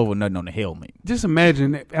 4-leaf clover, nothing on the helmet. Just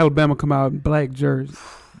imagine if Alabama come out in black jerseys.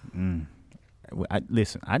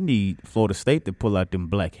 Listen, I need Florida State to pull out them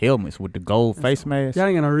black helmets with the gold face mask. Y'all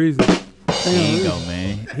ain't got no reason. Here you go,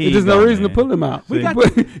 man. There's no reason to pull them out. You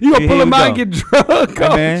gonna pull them out and get drunk,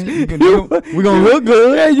 hey, man, we gonna look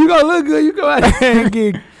good. Yeah, you gonna look good. You go out there and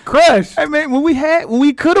get crushed. Hey man, when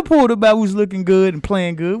we could have pulled them out, we was looking good and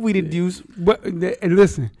playing good. We didn't use. But and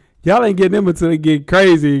listen, y'all ain't getting them until they get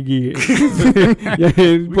crazy again.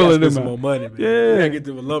 We pulling gotta them spend some out. more money, man. Yeah. We gotta get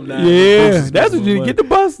them alumni. Yeah, that's what you get the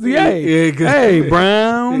bus. Hey, Yeah, hey,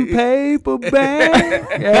 brown paper bag.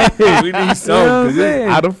 Hey, We need some, you know what I'm 'cause saying?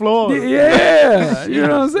 it's out of Florida. Yeah, you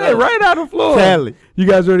know what I'm saying? Right out of Florida. Tally. You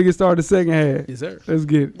guys ready to get started the second half? Yes, sir. Let's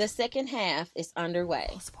get it. The second half is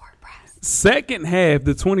underway. Second half,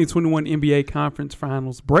 the 2021 NBA Conference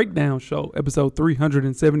Finals Breakdown Show, episode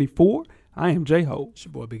 374. I am J-Ho. It's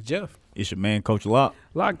your boy, Big Jeff. It's your man, Coach Locke.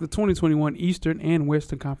 Like the 2021 Eastern and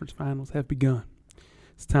Western Conference Finals have begun.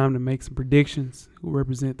 It's time to make some predictions who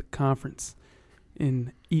represent the conference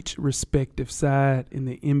in each respective side in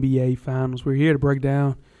the NBA Finals. We're here to break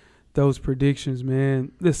down those predictions,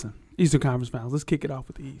 man. Listen, Eastern Conference Finals. Let's kick it off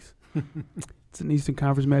with the East. It's an Eastern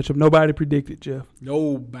Conference matchup. Nobody predicted, Jeff.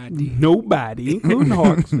 Nobody, including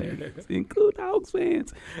Hawks fans. Including Hawks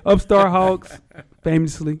fans. Upstart Hawks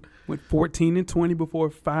famously went 14-20 before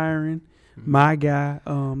firing my guy,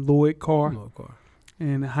 Lloyd Carr,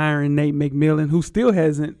 and hiring Nate McMillan, who still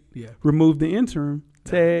hasn't removed the interim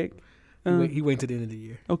tag. He went to the end of the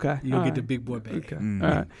year. Okay. You'll get the big boy back. Okay. All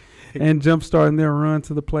right. And jumpstarting their run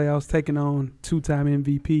to the playoffs, taking on two-time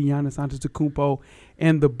MVP Giannis Antetokounmpo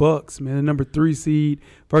and the Bucks, man. The number 3 seed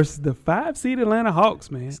versus the 5 seed Atlanta Hawks,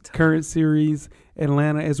 man. Current series,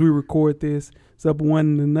 Atlanta, as we record this, it's up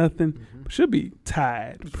 1-0. Should be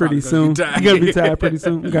tied pretty soon. You're going to be tied pretty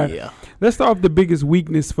soon. Okay. Yeah. Let's start off the biggest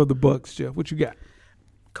weakness for the Bucks, Jeff. What you got?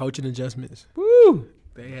 Coaching adjustments. Woo!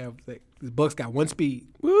 The Bucks got one speed.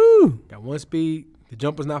 Woo! Got one speed. The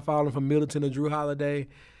jumper's not falling from Middleton or Drew Holiday.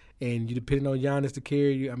 And you're depending on Giannis to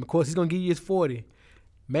carry you. I mean, of course, he's going to give you his 40.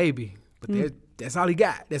 Maybe. But that's all he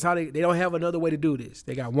got. That's all they don't have another way to do this.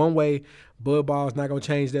 They got one way. Bud Ball's not going to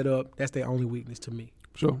change that up. That's their only weakness to me.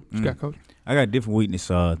 Sure. What you got, Coach? I got a different weakness.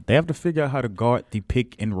 They have to figure out how to guard the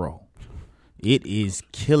pick and roll. It is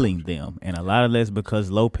killing them. And a lot of that's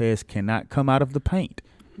because Lopez cannot come out of the paint.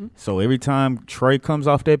 So every time Trey comes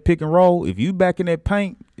off that pick and roll, if you back in that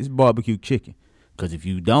paint, it's barbecue chicken. Because if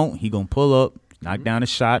you don't, he going to pull up, knock down a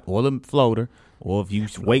shot or the floater. Or if you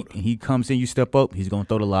wait and he comes in, you step up, he's going to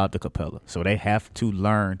throw the lob to Capella. So they have to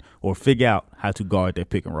learn or figure out how to guard that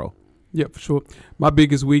pick and roll. Yeah, for sure. My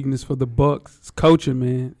biggest weakness for the Bucks is coaching,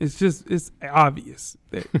 man. It's obvious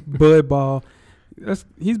that Bud Ball,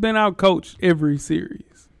 he's been out coached every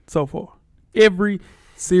series so far. Every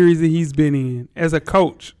series that he's been in as a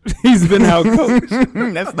coach, he's been out coached.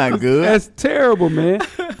 That's not good. That's terrible, man.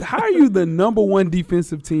 How are you the number 1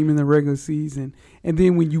 defensive team in the regular season And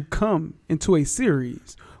then when you come into a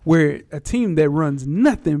series where a team that runs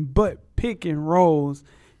nothing but pick and rolls,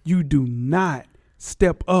 you do not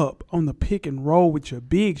step up on the pick and roll with your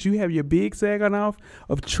bigs. You have your big sagging off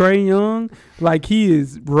of Trae Young like he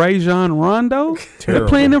is Rajon Rondo. They're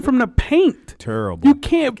playing him from the paint. Terrible. You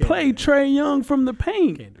can't play Trae Young from the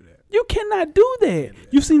paint. Can't do that. You cannot do that.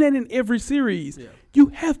 You've seen that in every series. Yeah. You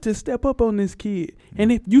have to step up on this kid.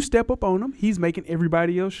 And if you step up on him, he's making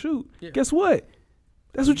everybody else shoot. Yeah. Guess what?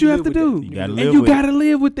 That's what you have to live do. with that. You gotta and live you with it. got to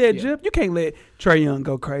live with that, Yeah. Jeff. You can't let Trae Young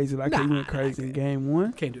go crazy like he went crazy in game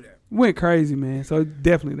one. Can't do that. Went crazy, man. So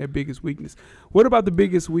definitely their biggest weakness. What about the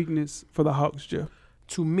biggest weakness for the Hawks, Jeff?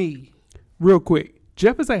 To me, Real quick.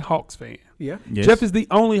 Jeff is a Hawks fan. yeah, Yes. Jeff is the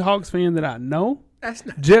only Hawks fan that I know. that's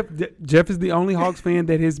not. Jeff is the only Hawks fan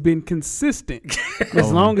that has been consistent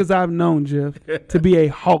as long as I've known Jeff to be a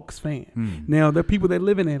Hawks fan. Now, there are people that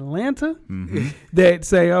live in Atlanta that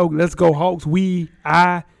say, oh, let's go Hawks.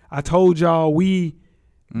 I told y'all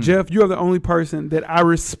Jeff, you are the only person that I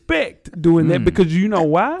respect doing that because you know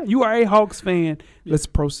why? You are a Hawks fan. Let's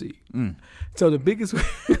proceed. So the biggest.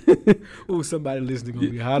 Ooh, somebody listening gonna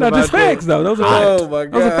be hot No, about just facts, that. though. Those are Oh facts. my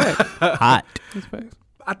Those are god. facts. Hot. Those are facts.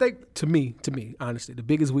 I think to me, honestly, the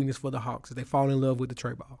biggest weakness for the Hawks is they fall in love with the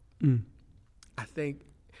Trae ball. I think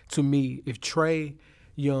to me, if Trae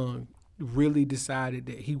Young really decided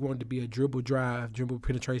that he wanted to be a dribble drive, dribble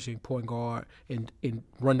penetration point guard and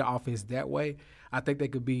run the offense that way, I think they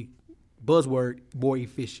could be buzzword more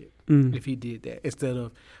efficient if he did that instead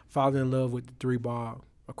of falling in love with the three ball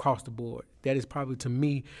across the board. That is probably to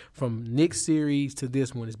me from Knicks series to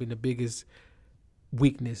this one has been the biggest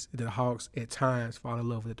weakness that the Hawks at times fall in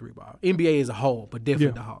love with the three ball. NBA as a whole, but definitely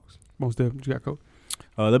Yeah. the Hawks. Most definitely. You got Coach.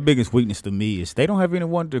 The biggest weakness to me is they don't have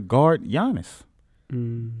anyone to guard Giannis.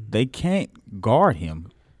 They can't guard him.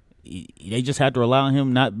 They just have to rely on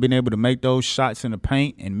him not being able to make those shots in the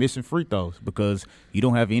paint and missing free throws because you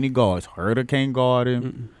don't have any guards. Herter can't guard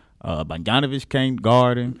him. Bogdanovich can't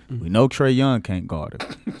guard him. We know Trae Young can't guard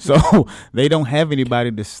him. So they don't have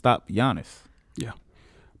anybody to stop Giannis. Yeah.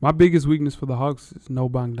 My biggest weakness for the Hawks is no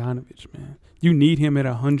Bogdanovich, man. You need him at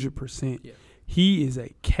 100%. Yeah. He is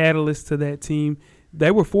a catalyst to that team.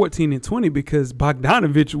 They were 14-20 because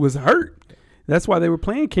Bogdanovich was hurt. That's why they were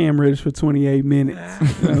playing Cam Reddish for 28 minutes,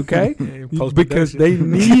 okay? Because they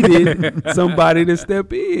needed somebody to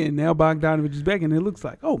step in. Now Bogdanovich is back, and it looks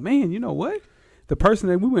like, oh, man, you know what? The person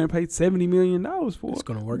that we went and paid $70 million for It's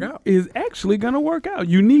gonna work out. is actually going to work out.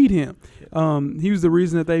 You need him. He was the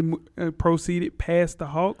reason that they proceeded past the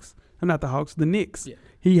Hawks. Not the Hawks, the Knicks. Yeah.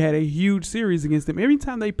 He had a huge series against them. Every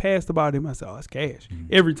time they passed about him, I said, oh, that's cash.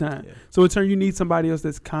 Every time. Yeah. So in turn, you need somebody else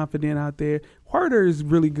that's confident out there. Herter is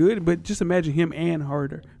really good, but just imagine him and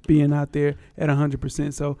Herter being out there at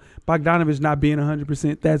 100%. So Bogdanovich not being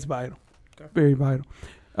 100%, that's vital. Okay. Very vital.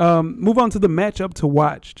 Move on to the matchup to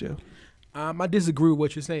watch, Jeff. I disagree with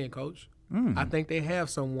what you're saying, Coach. I think they have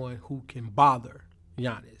someone who can bother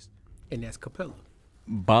Giannis, and that's Capella.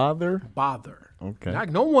 Bother? Bother. Okay. Like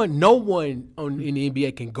no one in the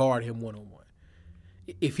NBA can guard him one-on-one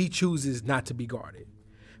if he chooses not to be guarded.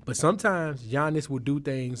 But sometimes Giannis will do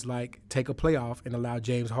things like take a playoff and allow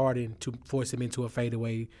James Harden to force him into a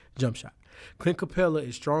fadeaway jump shot. Clint Capella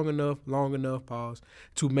is strong enough, long enough,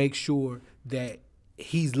 to make sure that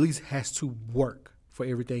he at least has to work for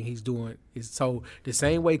everything he's doing. So the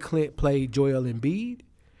same way Clint played Joel Embiid,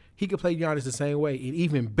 he could play Giannis the same way, and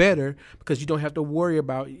even better because you don't have to worry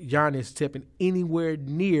about Giannis stepping anywhere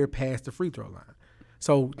near past the free throw line.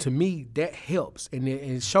 So to me, that helps, and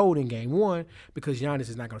it showed in game one because Giannis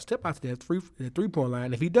is not going to step out to that three-point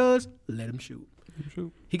line. If he does, let him shoot.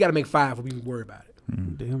 He got to make 5 if we can worry about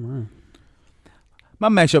it. Damn right. My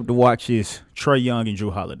matchup to watch is Trae Young and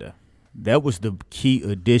Drew Holiday. That was the key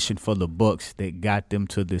addition for the Bucks that got them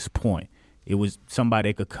to this point. It was somebody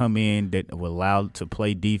that could come in that would allow to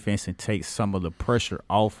play defense and take some of the pressure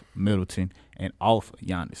off Middleton and off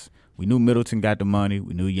Giannis. We knew Middleton got the money.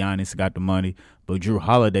 We knew Giannis got the money. But Drew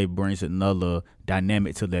Holiday brings another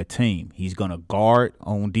dynamic to that team. He's going to guard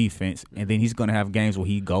on defense, and then he's going to have games where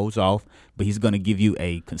he goes off, but he's going to give you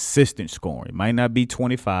a consistent scoring. It might not be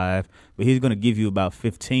 25, but he's going to give you about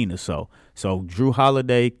 15 or so. So Drew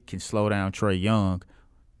Holiday can slow down Trae Young.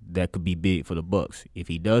 That could be big for the Bucks. If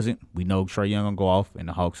he doesn't, we know Trae Young going to go off, and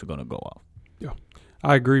the Hawks are going to go off. Yeah,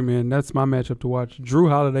 I agree, man. That's my matchup to watch. Drew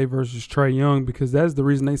Holiday versus Trae Young, because that's the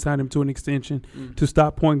reason they signed him to an extension to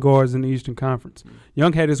stop point guards in the Eastern Conference.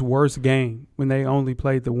 Young had his worst game when they only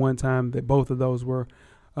played the one time that both of those were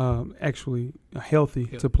actually healthy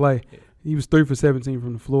to play. Yeah. He was 3 for 17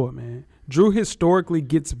 from the floor, man. Drew historically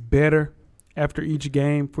gets better after each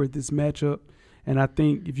game for this matchup, And I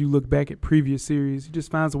think if you look back at previous series, he just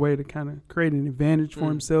finds a way to kind of create an advantage for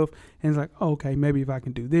himself. And it's like, oh, okay, maybe if I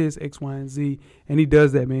can do this, X, Y, and Z. And he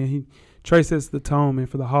does that, man. Trey sets the tone, man,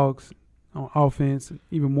 for the Hawks on offense,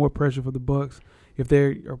 even more pressure for the Bucks. If they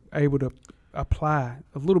are able to apply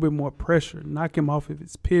a little bit more pressure, knock him off of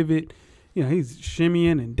his pivot. He's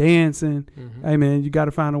shimmying and dancing. Hey, man, you got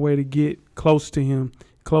to find a way to get close to him,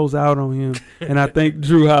 close out on him. And I think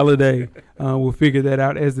Drew Holiday will figure that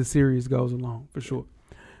out as the series goes along, for sure.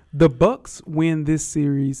 The Bucks win this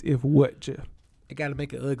series if what, Jeff? They got to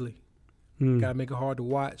make it ugly. Got to make it hard to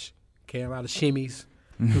watch. Can't allow the shimmies.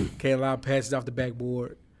 Can't allow passes off the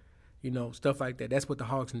backboard. Stuff like that. That's what the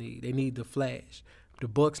Hawks need. They need the flash. The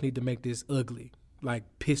Bucks need to make this ugly, like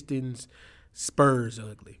Pistons, Spurs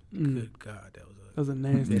ugly. Good God, that was a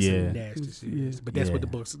nasty. Nasty series. But that's what the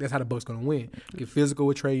Bucks. That's how the Bucks gonna win. Get physical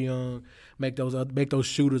with Trae Young. Make those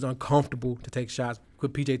shooters uncomfortable to take shots.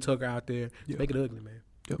 Put PJ Tucker out there. Make it ugly, man.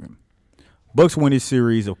 Yep. Bucks win this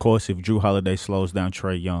series, of course, if Drew Holiday slows down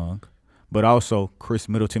Trae Young, but also Chris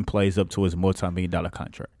Middleton plays up to his multi-million-dollar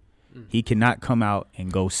contract. He cannot come out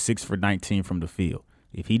and go 6 for 19 from the field.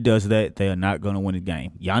 If he does that, they are not going to win the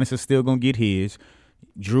game. Giannis is still going to get his.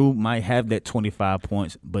 Drew might have that 25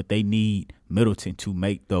 points, but they need Middleton to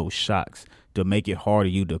make those shots to make it hard for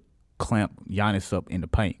you to clamp Giannis up in the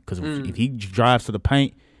paint. Because if he drives to the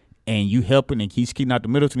paint and you helping and he's keeping out the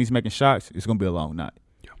Middleton, he's making shots, it's going to be a long night.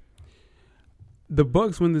 The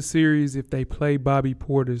Bucks win the series if they play Bobby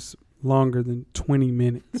Portis longer than 20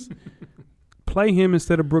 minutes. Play him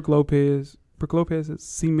instead of Brook Lopez. Brook Lopez has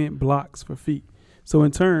cement blocks for feet. So,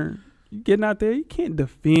 in turn, you getting out there, you can't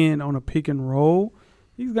defend on a pick and roll.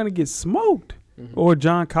 He's going to get smoked. Or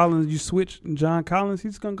John Collins, you switch John Collins,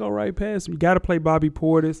 he's going to go right past him. You got to play Bobby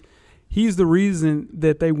Portis. He's the reason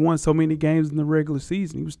that they won so many games in the regular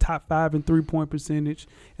season. He was top 5 in three-point percentage.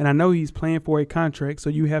 And I know he's playing for a contract, so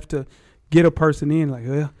you have to get a person in like,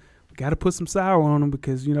 well, we got to put some sour on him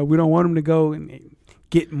because, we don't want him to go and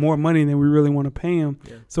get more money than we really want to pay him.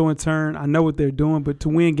 Yeah. So, in turn, I know what they're doing. But to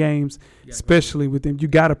win games, especially with them, you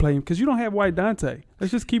got to play him because you don't have White Dante.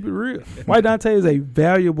 Let's just keep it real. White Dante is a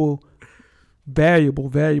valuable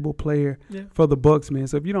player for the Bucks, man.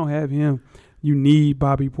 So, if you don't have him, you need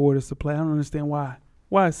Bobby Portis to play. I don't understand why.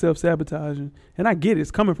 Why it's self-sabotaging. And I get it.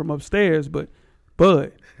 It's coming from upstairs, but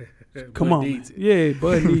Bud, come on. Needs it. Yeah,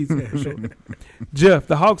 Bud needs it for sure. Jeff,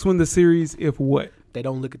 the Hawks win the series if what? They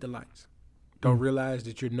don't look at the lights. Don't realize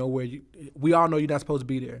that you're nowhere. We all know you're not supposed to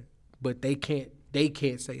be there, but they can't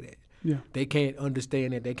say that. Yeah. They can't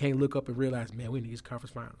understand that. They can't look up and realize, man, we need these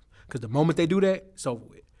conference finals. Because the moment they do that, it's over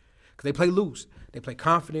with. Because they play loose. They play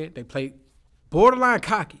confident. They play borderline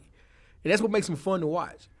cocky. And that's what makes them fun to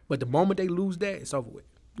watch. But the moment they lose that, it's over with.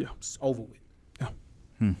 Yeah. It's over with.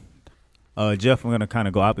 Yeah. Jeff, I'm going to kind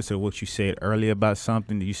of go opposite of what you said earlier about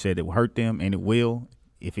something that you said it will hurt them, and it will.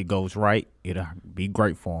 If it goes right, it'll be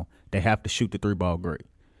great for them. They have to shoot the three-ball great.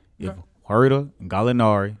 If Huerter and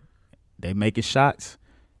Gallinari, they making shots,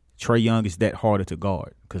 Trae Young is that harder to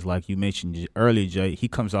guard. Because like you mentioned earlier, Jay, he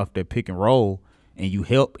comes off that pick and roll, and you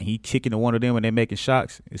help, and he kicking to one of them and they making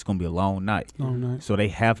shots, it's going to be a long night. So they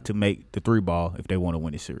have to make the three-ball if they want to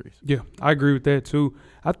win the series. Yeah, I agree with that too.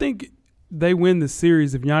 I think they win the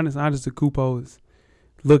series if Giannis Antetokounmpo is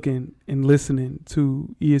looking and listening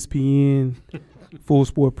to ESPN, Full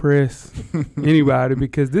Sport Press, anybody,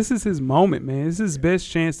 because this is his moment, man. This is his best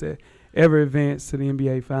chance to ever advance to the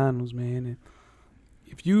NBA Finals, man. And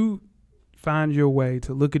if you find your way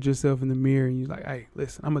to look at yourself in the mirror and you're like, hey,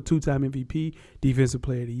 listen, I'm a 2-time MVP, Defensive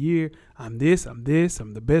Player of the Year. I'm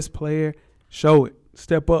the best player. Show it.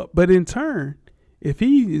 Step up. But in turn, if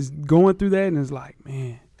he is going through that and is like,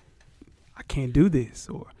 man, I can't do this,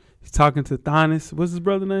 or he's talking to Thanos, what's his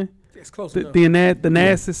brother's name? It's close enough. The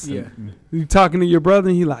Nasus. Yeah. You talking to your brother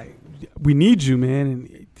and he like, we need you, man.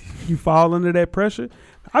 And you fall under that pressure.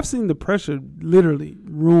 I've seen the pressure literally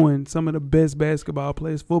ruin some of the best basketball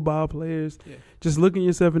players, football players. Yeah. Just looking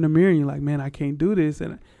yourself in the mirror and you're like, man, I can't do this.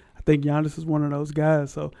 And I think Giannis is one of those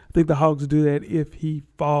guys. So I think the Hawks do that if he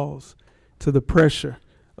falls to the pressure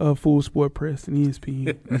of Full Sport Press and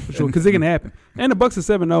ESPN for sure, because it can happen. And the Bucks are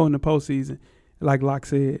 7-0 in the postseason, like Locke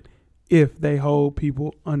said, if they hold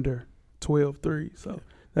people under 12-3. So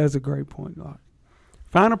that's a great point, Locke.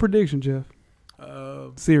 Final prediction, Jeff.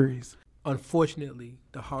 Series. Unfortunately,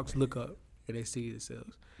 the Hawks look up and they see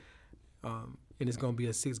themselves. And it's going to be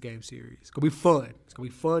a 6-game series. It's going to be fun. It's going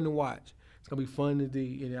to be fun to watch. It's gonna be fun to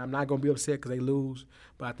do. And I'm not gonna be upset because they lose,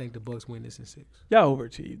 but I think the Bucks win this in 6. Y'all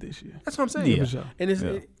overachieved this year. That's what I'm saying. Yeah. For sure. And it's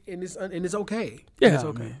Yeah. and it's okay. Yeah, it's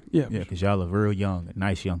okay. man. Yeah, Yeah, because y'all are real young, a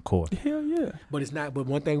nice young core. hell yeah. But it's not. But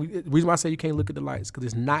one thing, the reason why I say you can't look at the lights because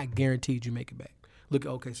it's not guaranteed you make it back. Look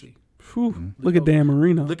at OKC. Whew. Look at Dan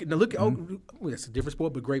Marino. Look at well, that's a different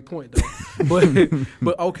sport, but great point though.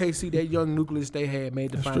 but OKC, that young nucleus they had made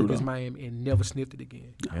the That's final true, against though. Miami and never sniffed it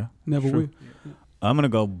again. Yeah, Never True. will. I'm gonna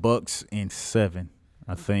go Bucks in 7.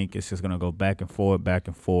 I think it's just gonna go back and forth,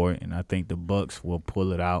 and I think the Bucks will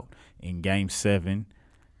pull it out in Game 7.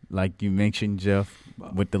 Like you mentioned, Jeff,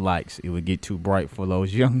 with the lights, it would get too bright for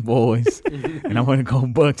those young boys, and I'm gonna go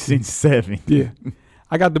Bucks in 7. Yeah.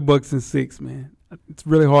 I got the Bucks in 6, man. It's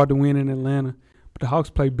really hard to win in Atlanta, but the Hawks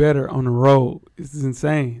play better on the road. This is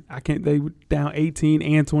insane. They were down 18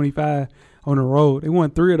 and 25 on the road. They won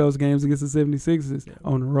 3 of those games against the 76ers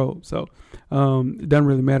on the road. So it doesn't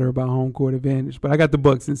really matter about home court advantage. But I got the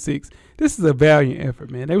Bucks in 6. This is a valiant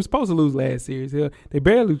effort, man. They were supposed to lose last series. They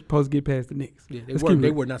barely supposed to get past the Knicks. Yeah, Let's they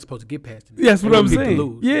keep were it. not supposed to get past it. Yeah, that's what They I'm were picked to saying.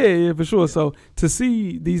 lose. Yeah, for sure. So to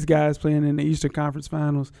see these guys playing in the Eastern Conference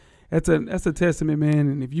Finals, that's a testament, man.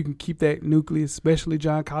 And if you can keep that nucleus, especially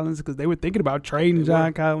John Collins, because they were thinking about trading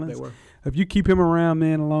John Collins. They were. If you keep him around,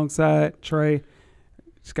 man, alongside Trey,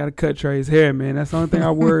 just got to cut Trey's hair, man. That's the only thing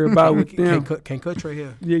I worry about with them. Can't cut Trey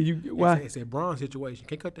here. Yeah, why? It's a Braun situation.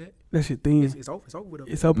 Can't cut that. That shit thin. It's over. It's over with.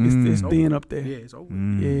 It's up. It's Mm. thin up there. Yeah, it's over.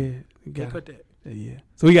 Mm. Yeah, you Can't gotta, cut that. yeah.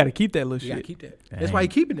 So we got to keep that little You gotta shit. keep that. Dang. That's why he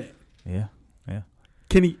keeping that. Yeah.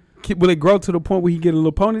 Will it grow to the point where he get a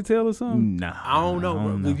little ponytail or something? Nah, I don't know,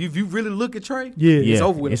 bro. If you really look at Trey, Yeah. it's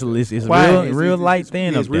over with. It's Wow. real light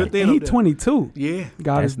thin It's up real there. thin And he up there. 22. Yeah.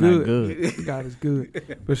 God That's is not good. good. God is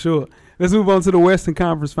good for sure. Let's move on to the Western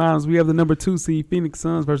Conference Finals. We have the number 2 seed Phoenix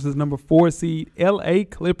Suns versus number 4 seed LA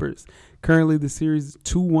Clippers. Currently, the series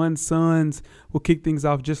 2-1 Suns. We'll kick things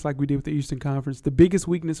off just like we did with the Eastern Conference. The biggest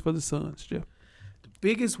weakness for the Suns, Jeff.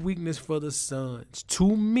 Biggest weakness for the Suns,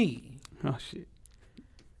 to me, Oh shit.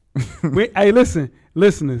 Hey, listen,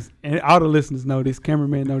 listeners, and all the listeners know this.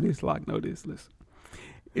 Cameraman know this. Lock know this. Listen,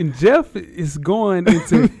 and Jeff is going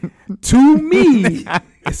into to me.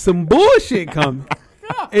 It's some bullshit coming.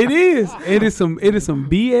 It is. It is some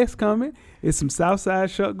BS coming. It's some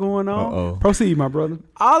Southside shit going on. Uh-oh. Proceed, my brother.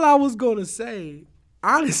 all I was gonna say,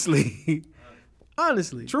 honestly,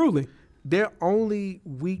 Truly. their only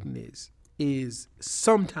weakness is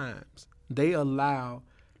sometimes they allow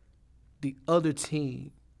the other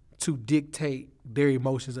team to dictate their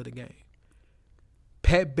emotions of the game.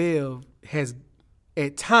 Pat Bev has,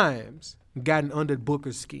 at times, gotten under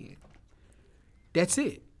Booker's skin. That's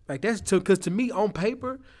it. Like that's because to me, on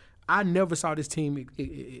paper, I never saw this team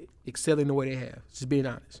excelling the way they have. Just being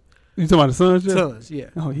honest. You talking about the Suns, Jeff? Tons, yeah.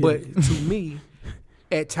 Oh, yeah. But to me,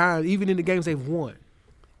 at times, even in the games they've won,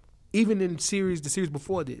 even in the series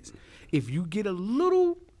before this, if you get a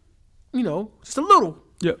little, just a little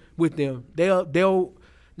Yep. with them, they'll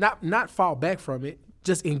not fall back from it,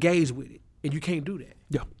 just engage with it. And you can't do that.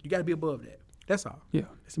 Yeah. You got to be above that. That's all. Yeah.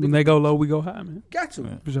 When they go low, we go high, man. Got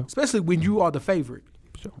to. For sure. Especially when you are the favorite.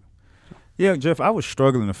 For sure. Yeah, Jeff, I was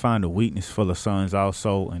struggling to find a weakness for the Suns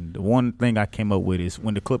also, and the one thing I came up with is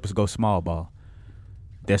when the Clippers go small ball.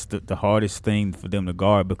 That's the hardest thing for them to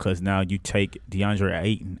guard because now you take DeAndre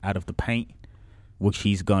Ayton out of the paint, which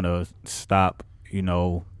he's going to stop,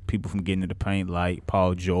 people from getting to the paint like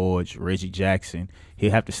Paul George, Reggie Jackson.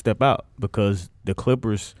 He'll have to step out because the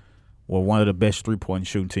Clippers were one of the best three-point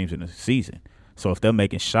shooting teams in the season. So if they're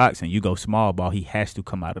making shots and you go small ball, he has to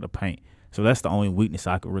come out of the paint. So that's the only weakness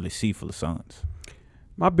I could really see for the Suns.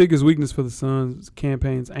 My biggest weakness for the Suns is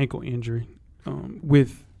Campaign's ankle injury.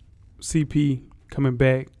 With CP coming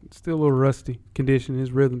back, still a little rusty condition.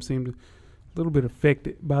 His rhythm seemed a little bit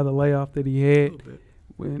affected by the layoff that he had.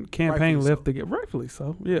 When Campaign Rightfully left the game, rightfully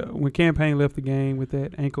so, yeah. When Campaign left the game with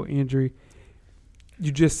that ankle injury,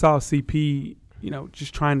 you just saw CP,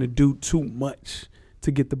 just trying to do too much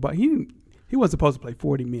to get the ball. He wasn't supposed to play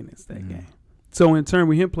 40 minutes that game. So in turn,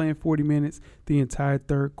 with him playing 40 minutes, the entire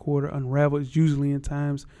third quarter unraveled. It's usually in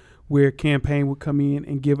times where Campaign would come in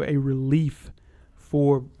and give a relief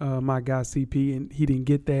for my guy CP, and he didn't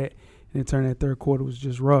get that. And in turn, that third quarter was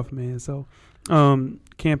just rough, man. So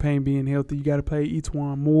Campaign being healthy, you got to play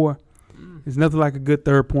Etuan more. It's nothing like a good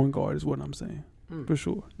third point guard is what I'm saying, for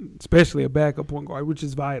sure. Especially a backup point guard, which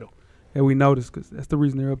is vital that we noticed because that's the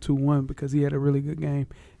reason they're up 2-1 because he had a really good game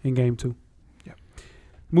in game 2. Yeah.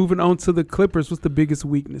 Moving on to the Clippers, what's the biggest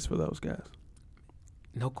weakness for those guys?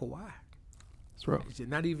 No Kawhi. That's rough. It's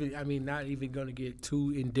not even going to get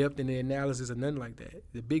too in-depth in the analysis or nothing like that.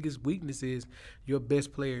 The biggest weakness is your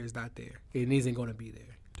best player is not there. It isn't going to be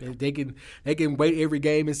there. They can wait every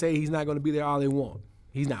game and say he's not going to be there all they want.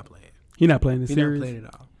 He's not playing. He's not playing the He's series. not playing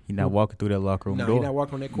at all. He's not walking through that locker room No, door. he's not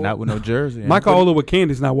walking on that court. Not with no jersey. Michael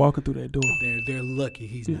Olowokandi not walking through that door. They're lucky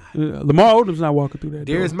he's not. Lamar Odom's not walking through that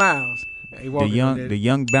There's door. Miles. He The walking on that-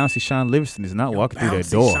 young bouncy Sean Livingston is not walking through that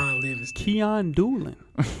bouncy door. Sean Livingston. Keon Doolin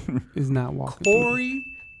is not walking through Corey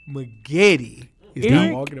Maggette is Eric-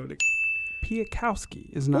 not walking on the.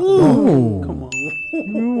 Piakowski is not Ooh. walking. Come on.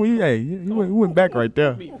 You went back right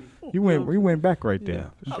there. You went back right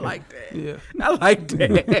there. I like that. Yeah. I like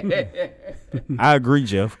that. I agree,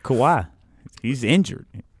 Jeff. Kawhi, he's injured.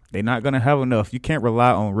 They're not going to have enough. You can't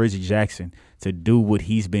rely on Reggie Jackson to do what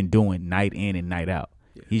he's been doing night in and night out.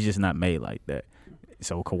 Yeah. He's just not made like that.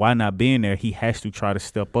 So Kawhi not being there, he has to try to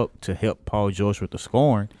step up to help Paul George with the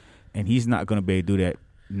scoring, and he's not going to be able to do that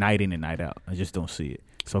night in and night out. I just don't see it.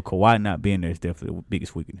 So Kawhi not being there is definitely the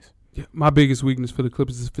biggest weakness. Yeah, my biggest weakness for the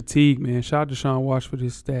Clippers is fatigue, man. Shout out to Sean Walsh for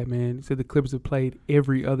this stat, man. He said the Clippers have played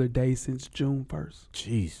every other day since June 1st.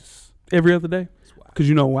 Jesus. Every other day? Because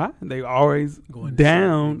you know why? They always Going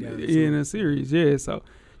down down in a series. Yeah, so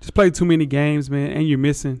just play too many games, man, and you're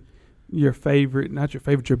missing your favorite, not your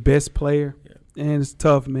favorite, your best player. Yeah. And it's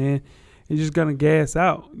tough, man. You're just going to gas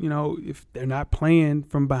out, you know, if they're not playing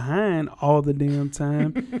from behind all the damn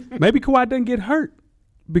time. Maybe Kawhi doesn't get hurt.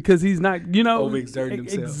 Because he's not, you know. Overexerting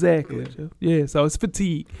himself. Exactly. Yeah, so it's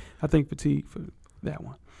fatigue. I think fatigue for that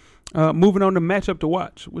one. Moving on to matchup to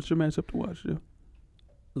watch. What's your matchup to watch, Jeff?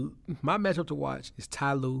 My matchup to watch is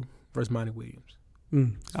Ty Lue versus Monty Williams.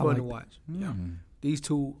 It's fun to watch. Yeah. These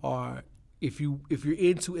two are, if you're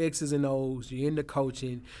into X's and O's, you're into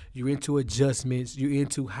coaching, you're into adjustments, you're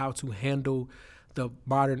into how to handle the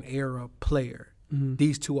modern era player,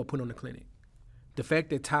 these two are put on the clinic. The fact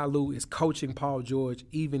that Ty Lue is coaching Paul George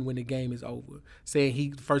even when the game is over,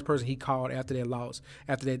 saying the first person he called after that loss,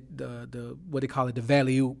 after that the what they call it, the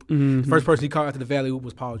valley oop. The first person he called after the valley oop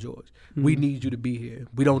was Paul George. We need you to be here.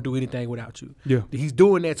 We don't do anything without you. Yeah. He's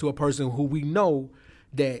doing that to a person who we know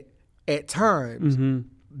that at times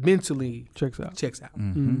mentally checks out.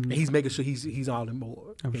 And he's making sure he's all in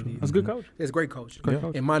board. Sure. That's a good coach. That's great coach.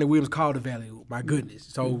 Coach. And Monty Williams called the valley oop. My goodness.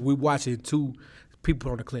 So we're watching two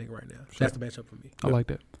people on the clinic right now. Sure. That's the matchup for me. I like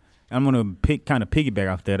that. I'm going to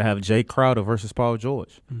piggyback off that. I have Jay Crowder versus Paul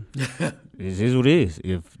George. It is what it is.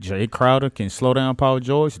 If Jay Crowder can slow down Paul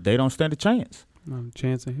George, they don't stand a chance. Not a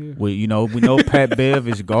chance in here. We know Pat Bev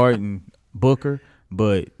is guarding Booker,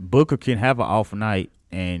 but Booker can have an off night,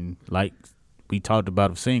 and like we talked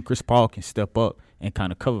about, I've seen Chris Paul can step up and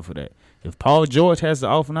kind of cover for that. If Paul George has the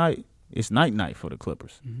off night, it's night for the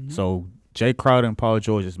Clippers. So Jay Crowder and Paul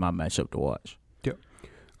George is my matchup to watch.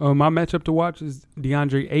 My matchup to watch is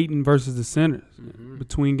DeAndre Ayton versus the Senators.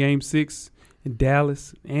 Between Game 6 in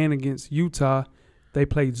Dallas and against Utah, they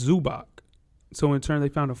played Zubac. So in turn, they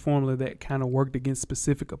found a formula that kind of worked against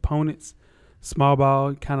specific opponents. Small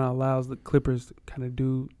ball kind of allows the Clippers to kind of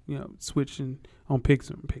do, switching on pick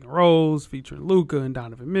and rolls, featuring Luka and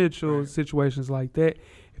Donovan Mitchell, situations like that.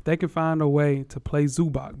 If they can find a way to play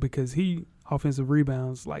Zubac, because he offensive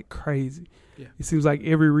rebounds like crazy. Yeah. It seems like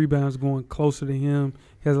every rebound is going closer to him.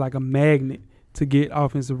 He has like a magnet to get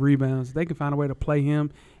offensive rebounds. They can find a way to play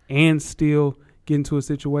him and still get into a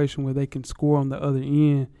situation where they can score on the other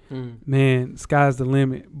end. Man, sky's the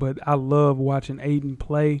limit. But I love watching Ayton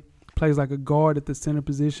play. Plays like a guard at the center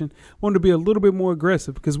position. Want to be a little bit more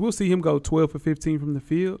aggressive because we'll see him go 12 for 15 from the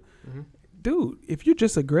field. Dude, if you're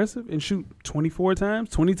just aggressive and shoot 24 times,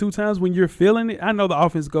 22 times when you're feeling it, I know the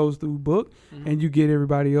offense goes through book and you get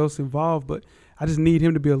everybody else involved, but I just need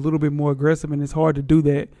him to be a little bit more aggressive, and it's hard to do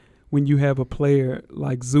that when you have a player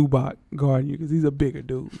like Zubac guarding you because he's a bigger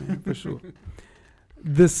dude, man, for sure.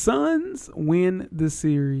 The Suns win the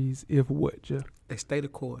series if what, Jeff? They stay the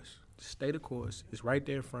course. Stay the course. It's right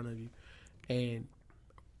there in front of you. And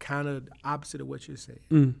kind of the opposite of what you're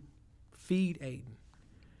saying. Feed Ayton.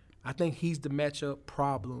 I think he's the matchup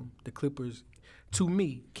problem the Clippers, to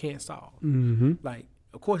me, can't solve. Like,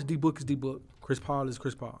 of course, D-Book is D-Book. Chris Paul is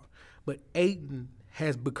Chris Paul. But Ayton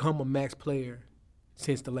has become a max player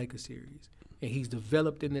since the Lakers series. And he's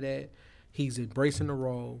developed into that. He's embracing the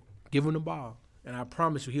role, giving the ball. And I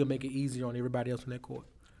promise you he'll make it easier on everybody else on that court.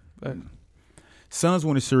 Suns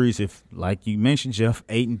win the series if, like you mentioned, Jeff,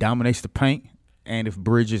 Ayton dominates the paint, and if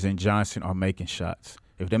Bridges and Johnson are making shots.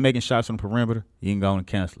 If they're making shots on the perimeter, you can go and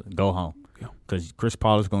cancel it. Go home. Because Chris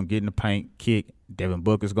Paul is going to get in the paint, kick. Devin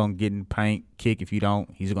Booker's going to get in the paint, kick. If you don't,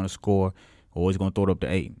 he's going to score, or he's going to throw it up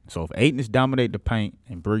to Ayton. So if Ayton is dominating the paint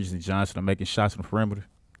and Bridges and Johnson are making shots on the perimeter,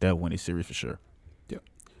 they'll win this series for sure.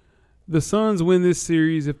 The Suns win this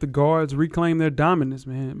series if the guards reclaim their dominance,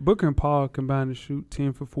 man. Booker and Paul combine to shoot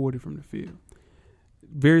 10 for 40 from the field.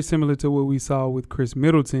 very similar to what we saw with Chris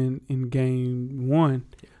Middleton in Game 1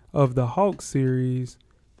 of the Hawks series,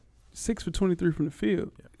 6 for 23 from the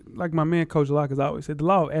field. Yeah. Like my man Coach Locke has always said, the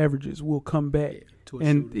law of averages will come back.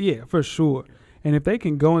 For sure. Yeah. And if they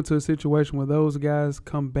can go into a situation where those guys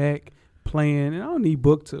come back playing, and I don't need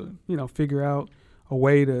Book to, figure out a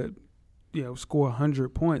way to, score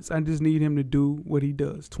 100 points. I just need him to do what he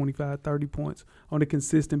does, 25, 30 points on a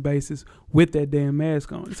consistent basis with that damn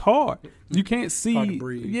mask on. It's hard. You can't see. Hard to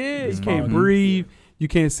breathe. Yeah, you can't breathe. Yeah. You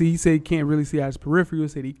can't see. He said he can't really see out his peripheral. He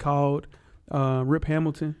said he called Rip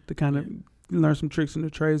Hamilton to kind of learn some tricks in the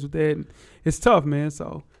trades with that. And it's tough, man.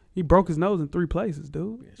 So he broke his nose in 3 places,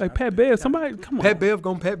 dude. Yeah, like Pat Bev, somebody, come on. Pat Bev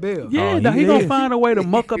gonna Pat Bev. Yeah, he gonna find a way to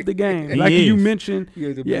muck up the game. Like you mentioned,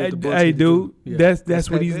 hey, dude,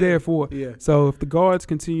 that's what he's there for. Yeah. So if the guards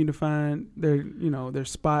continue to find their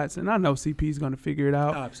spots, and I know CP's gonna figure it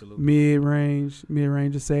out. Absolutely.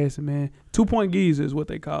 Mid-range assassin, man. 2-point geezer is what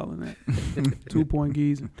they calling that. 2-point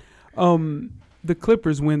geezer. The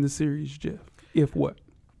Clippers win the series, Jeff. If what?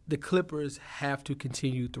 The Clippers have to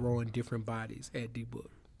continue throwing different bodies at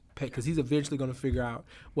D-Book. Because he's eventually going to figure out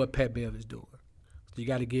what Pat Bev is doing. So you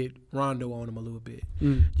got to get Rondo on him a little bit.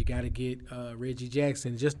 You got to get Reggie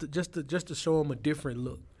Jackson just to show him a different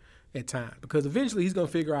look at times. Because eventually he's going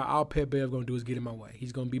to figure out all Pat Bev going to do is get in my way.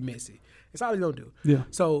 He's going to be messy. That's all he's going to do. Yeah.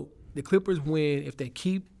 So the Clippers win if they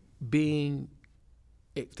keep giving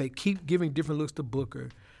different looks to Booker,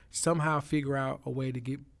 somehow figure out a way to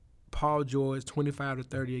get Paul George 25 to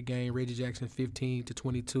 30 a game, Reggie Jackson 15 to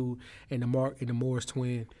 22, and the Morris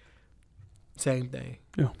twin. Same thing.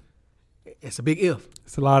 Yeah. It's a big if.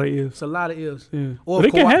 It's a lot of ifs. It's a lot of ifs. Yeah. But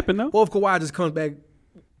it can happen, though. Or if Kawhi just comes back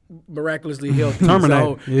miraculously healthy.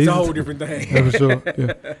 It's a whole different thing. Yeah, for sure.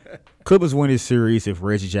 Yeah. Clippers win this series if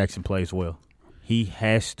Reggie Jackson plays well. He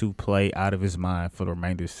has to play out of his mind for the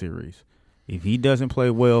remainder of the series. If he doesn't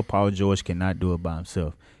play well, Paul George cannot do it by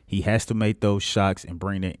himself. He has to make those shots and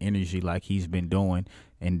bring that energy like he's been doing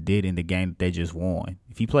and did in the game that they just won.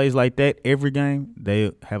 If he plays like that every game,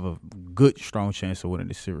 they have a good, strong chance of winning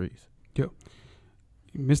the series. Yep.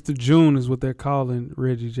 Mr. June is what they're calling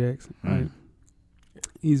Reggie Jackson, right?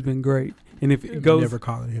 He's been great. And if it goes, never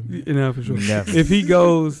calling him. For sure. Never. If it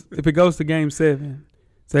goes to Game 7,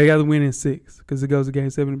 so they got to win in 6 because it goes to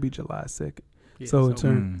Game 7 to be July 2nd. Yeah, so in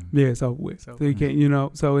turn, it's over with. So he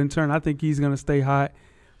can't, So in turn, I think he's gonna stay hot.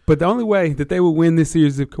 But the only way that they would win this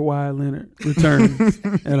series is if Kawhi Leonard returns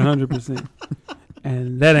at 100%.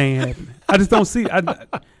 And that ain't happening. I just don't see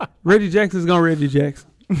Reggie Jackson's going to Reggie Jackson.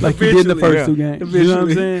 Like he did in the first 2 games. You know what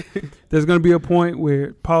I'm saying? There's going to be a point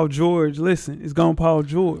where Paul George, is going Paul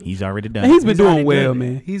George. He's already done. And he's been doing well,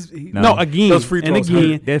 man. No, again. Those free throws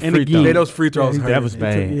hurt. Those free throws hurt. That was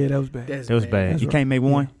bad. Yeah, that was bad. That was bad. You can't make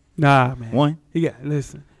one? Nah, man. One?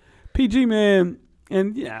 Listen. PG, man.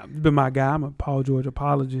 And yeah, been my guy. I'm a Paul George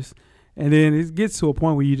apologist. And then it gets to a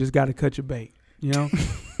point where you just got to cut your bait,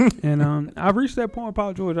 And I've reached that point with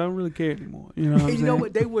Paul George. I don't really care anymore. You know what I'm saying? You know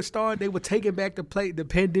what? They were taking back the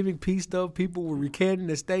pandemic peace stuff. People were recanting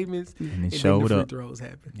their statements. And it showed then up. The free throws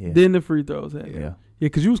happened. Yeah. Then the free throws happened. Yeah. Yeah,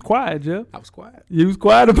 because you was quiet, Jeff. I was quiet. You was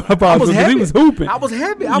quiet about Paul George because he was hooping. I was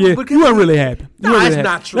happy. You weren't really happy. No, that's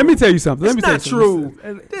not true. Let me tell you something. It's not true.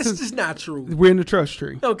 This is not true. We're in the trust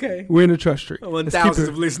tree. Okay. We're in the trust tree. With thousands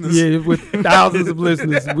of listeners. Yeah, with thousands of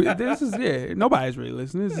listeners. Nobody's really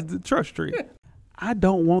listening. This is the trust tree. I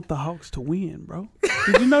don't want the Hawks to win, bro.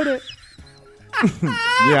 Did you know that?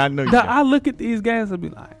 Yeah, I know you. I look at these guys and be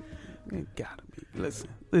like, it gotta be.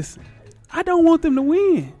 Listen. I don't want them to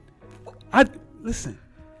win. Listen,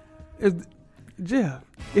 Jeff,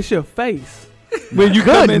 it's your face when you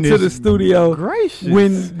come into the studio. Gracious.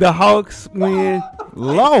 When the Hawks win.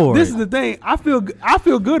 Lord, this is the thing. I feel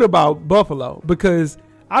good about Buffalo because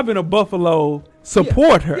I've been a Buffalo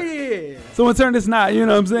supporter. Yeah. So in turn, it's not. You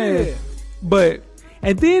know what I'm saying? Yeah. But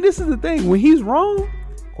and then this is the thing. When he's wrong,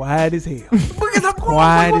 quiet as hell. Because I'm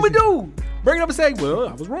quiet. What we do? Bring it up and say, "Well,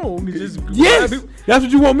 I was wrong." Yes, that's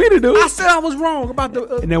what you want me to do. I said I was wrong about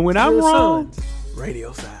the. And then when I'm wrong,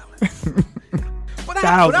 radio silence. But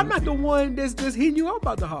I'm not the one that's hitting you up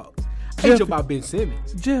about the Hawks. I hate you about Ben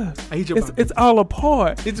Simmons. Jeff, I hate you about it's all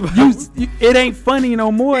apart. It's about, it ain't funny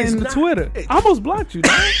no more in the Twitter. I almost blocked you,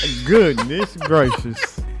 dog. Goodness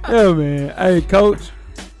gracious. Yeah, man. Hey, Coach.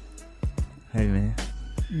 Hey, man.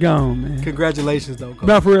 Gone, man. Congratulations, though, Coach.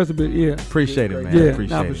 Not for us, but yeah. Appreciate it, man. Yeah,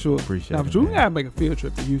 Appreciate not for it. sure. Appreciate not it. for sure. We gotta make a field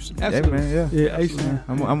trip to Houston. Yeah, man. Yeah, man.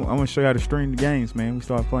 I'm gonna show you how to stream the games, man. We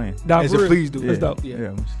start playing. Please do. That's dope.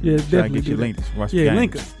 Yeah, definitely. Get you linked. Watch yeah, the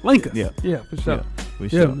link us. Yeah, for sure.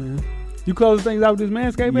 Yeah, man. You close things out with this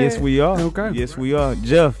Manscaped? Yes, we are. Okay. Yes, we are.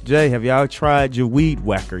 Jeff, Jay, have y'all tried your weed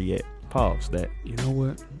whacker yet? Pause that. You know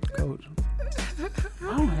what, Coach?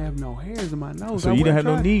 I don't have no hairs in my nose. So I you don't wouldn't have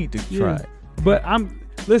no try. need to try it. But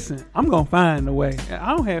listen, I'm gonna find a way.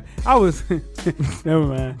 I was never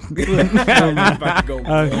mind. Never mind. About to go.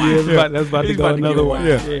 That's about to He's go about to another get one. wild.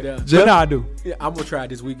 Yeah. Yeah. But no, I do. Yeah, I'm gonna try it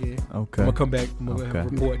this weekend. Okay. I'm gonna come back. I'm gonna Okay.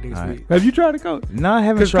 report next All right. week. Have you tried to Coach? No, I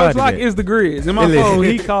haven't Because tried Coach Lock it. is the Grizz. In my Listen. phone,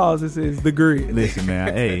 he calls. It says the Grizz. Listen,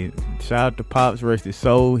 man. Hey, shout out to Pops, rest his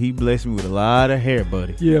soul. He blessed me with a lot of hair,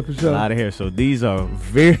 buddy. Yeah, for A sure. lot of hair. So these are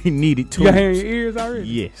very needed You tools. got hair in your ears already?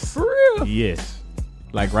 Yes. For real? Yes.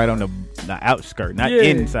 Like right on the outskirt, not Yeah.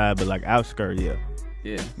 inside, but like outskirt. Yeah,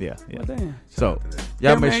 Yeah. yeah, yeah. Well, damn. So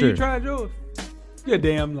Yeah, y'all make man, sure. you tried yours. You're a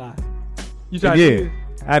damn lie. You tried Yeah. yours?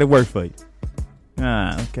 How'd it work for you?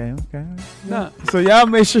 Okay. No. So y'all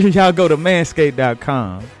make sure y'all go to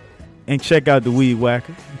manscaped.com and check out the Weed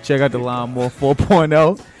Whacker. Check out the Lawnmower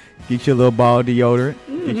 4.0. Get your little ball deodorant.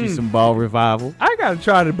 Get you some ball revival. I gotta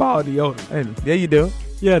try the ball deodorant. Hey, there you do.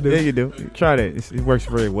 Yeah, dude. There you do. Try that. It works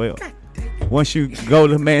very well. Once you go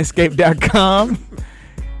to manscaped.com,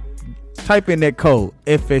 type in that code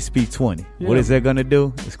FSP20. Yeah. What is that going to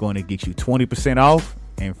do? It's going to get you 20% off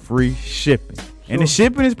and free shipping. And the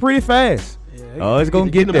shipping is pretty fast. Oh, it's going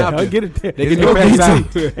to get there. I'll get it there. They It's get gonna it get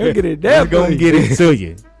back to out. They'll get it there. It's going to get it to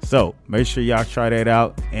you. So make sure y'all try that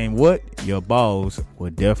out. And what? Your balls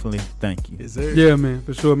will definitely thank you. Yes, sir. Yeah, man,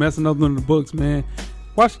 for sure. Man, that's another one of the books, man.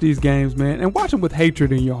 Watch these games, man, and watch them with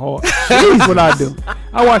hatred in your heart. That's what I do.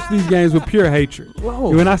 I watch these games with pure hatred. Whoa.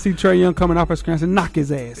 And when I see Trae Young coming off a screen, I say, knock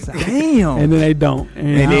his ass out. Damn. And then they don't.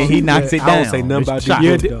 And then he knocks it I down. don't say nothing about It's D shot.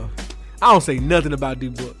 Yeah, Book though. I don't say nothing about D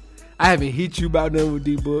Book. I haven't hit you about nothing with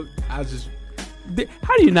D Book. I just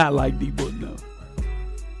How do you not like D-Book, though?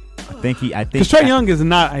 I think Because Trae Young is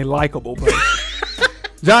not a likable person.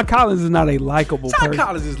 John Collins is not a likable John person.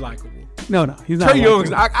 Collins is likable. No, he's not. Trey Young,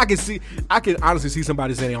 likable. I can honestly see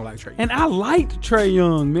somebody saying they don't like Trey. And I liked Trae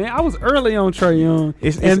Young, man. I was early on Trae Young.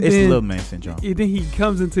 It's and then, little man syndrome. and then he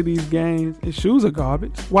comes into these games. His shoes are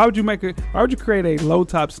garbage. Why would you create a low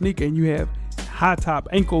top sneaker and you have high top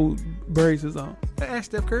ankle braces on? I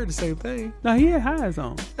asked Steph Curry the same thing. No, he had highs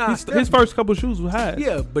on. Nah, His first couple shoes were highs.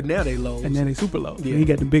 Yeah, but now they low. And then they super low. Yeah. And he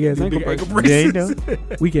got the big ass ankle big braces. ankle Yeah, you braces. know.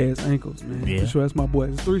 Weak ass ankles, man. Yeah. For sure, that's my boy.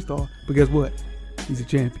 He's a 3-star. But guess what? He's a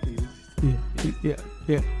champion.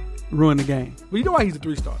 Yeah. Ruined the game. Well, you know why he's a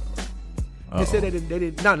 3-star though? They Uh-oh. said they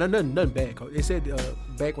didn't. No, nothing bad. Coach. They said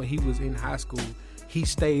back when he was in high school, he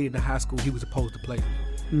stayed in the high school he was supposed to play with.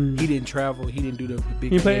 He didn't travel. He didn't do the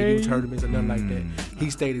big He played AAU tournaments or nothing like that. He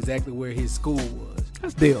stayed exactly where his school was.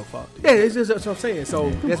 That's Dale's fault. Yeah, it's just that's what I'm saying. So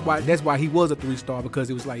that's why he was a 3-star, because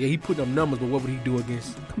it was like, yeah, he put them numbers, but what would he do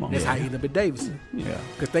against? Come on. That's how he ended up at Davidson. Yeah.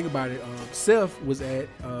 Because think about it, Seth was at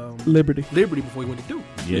Liberty. Liberty before he went to Duke.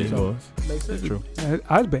 Yeah, it So, was. makes sense. True.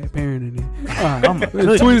 I was bad parenting then. All right. Oh my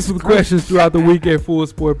goodness. Tweet us some questions throughout the week at Full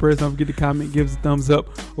Sport Press. Don't forget to comment, give us a thumbs up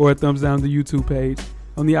or a thumbs down on the YouTube page.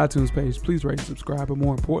 On the iTunes page, please rate and subscribe. But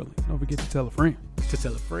more importantly, don't forget to tell a friend. To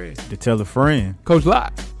tell a friend. To tell a friend, Coach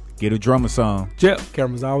Locke, get a drummer song. Jeff,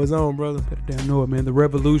 Camera's always on, brother. better damn know it, man. The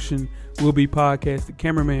revolution will be podcasted.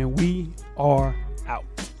 Cameraman, we are out.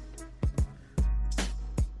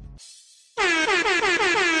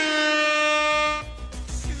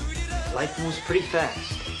 Life moves pretty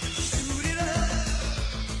fast.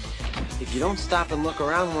 If you don't stop and look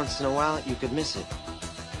around once in a while, you could miss it.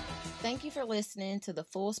 Thank you for listening to the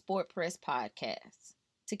Full Sport Press podcast.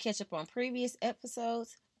 To catch up on previous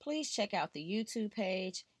episodes, please check out the YouTube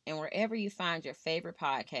page and wherever you find your favorite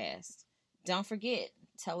podcast. Don't forget,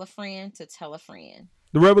 tell a friend to tell a friend.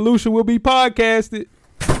 The revolution will be podcasted.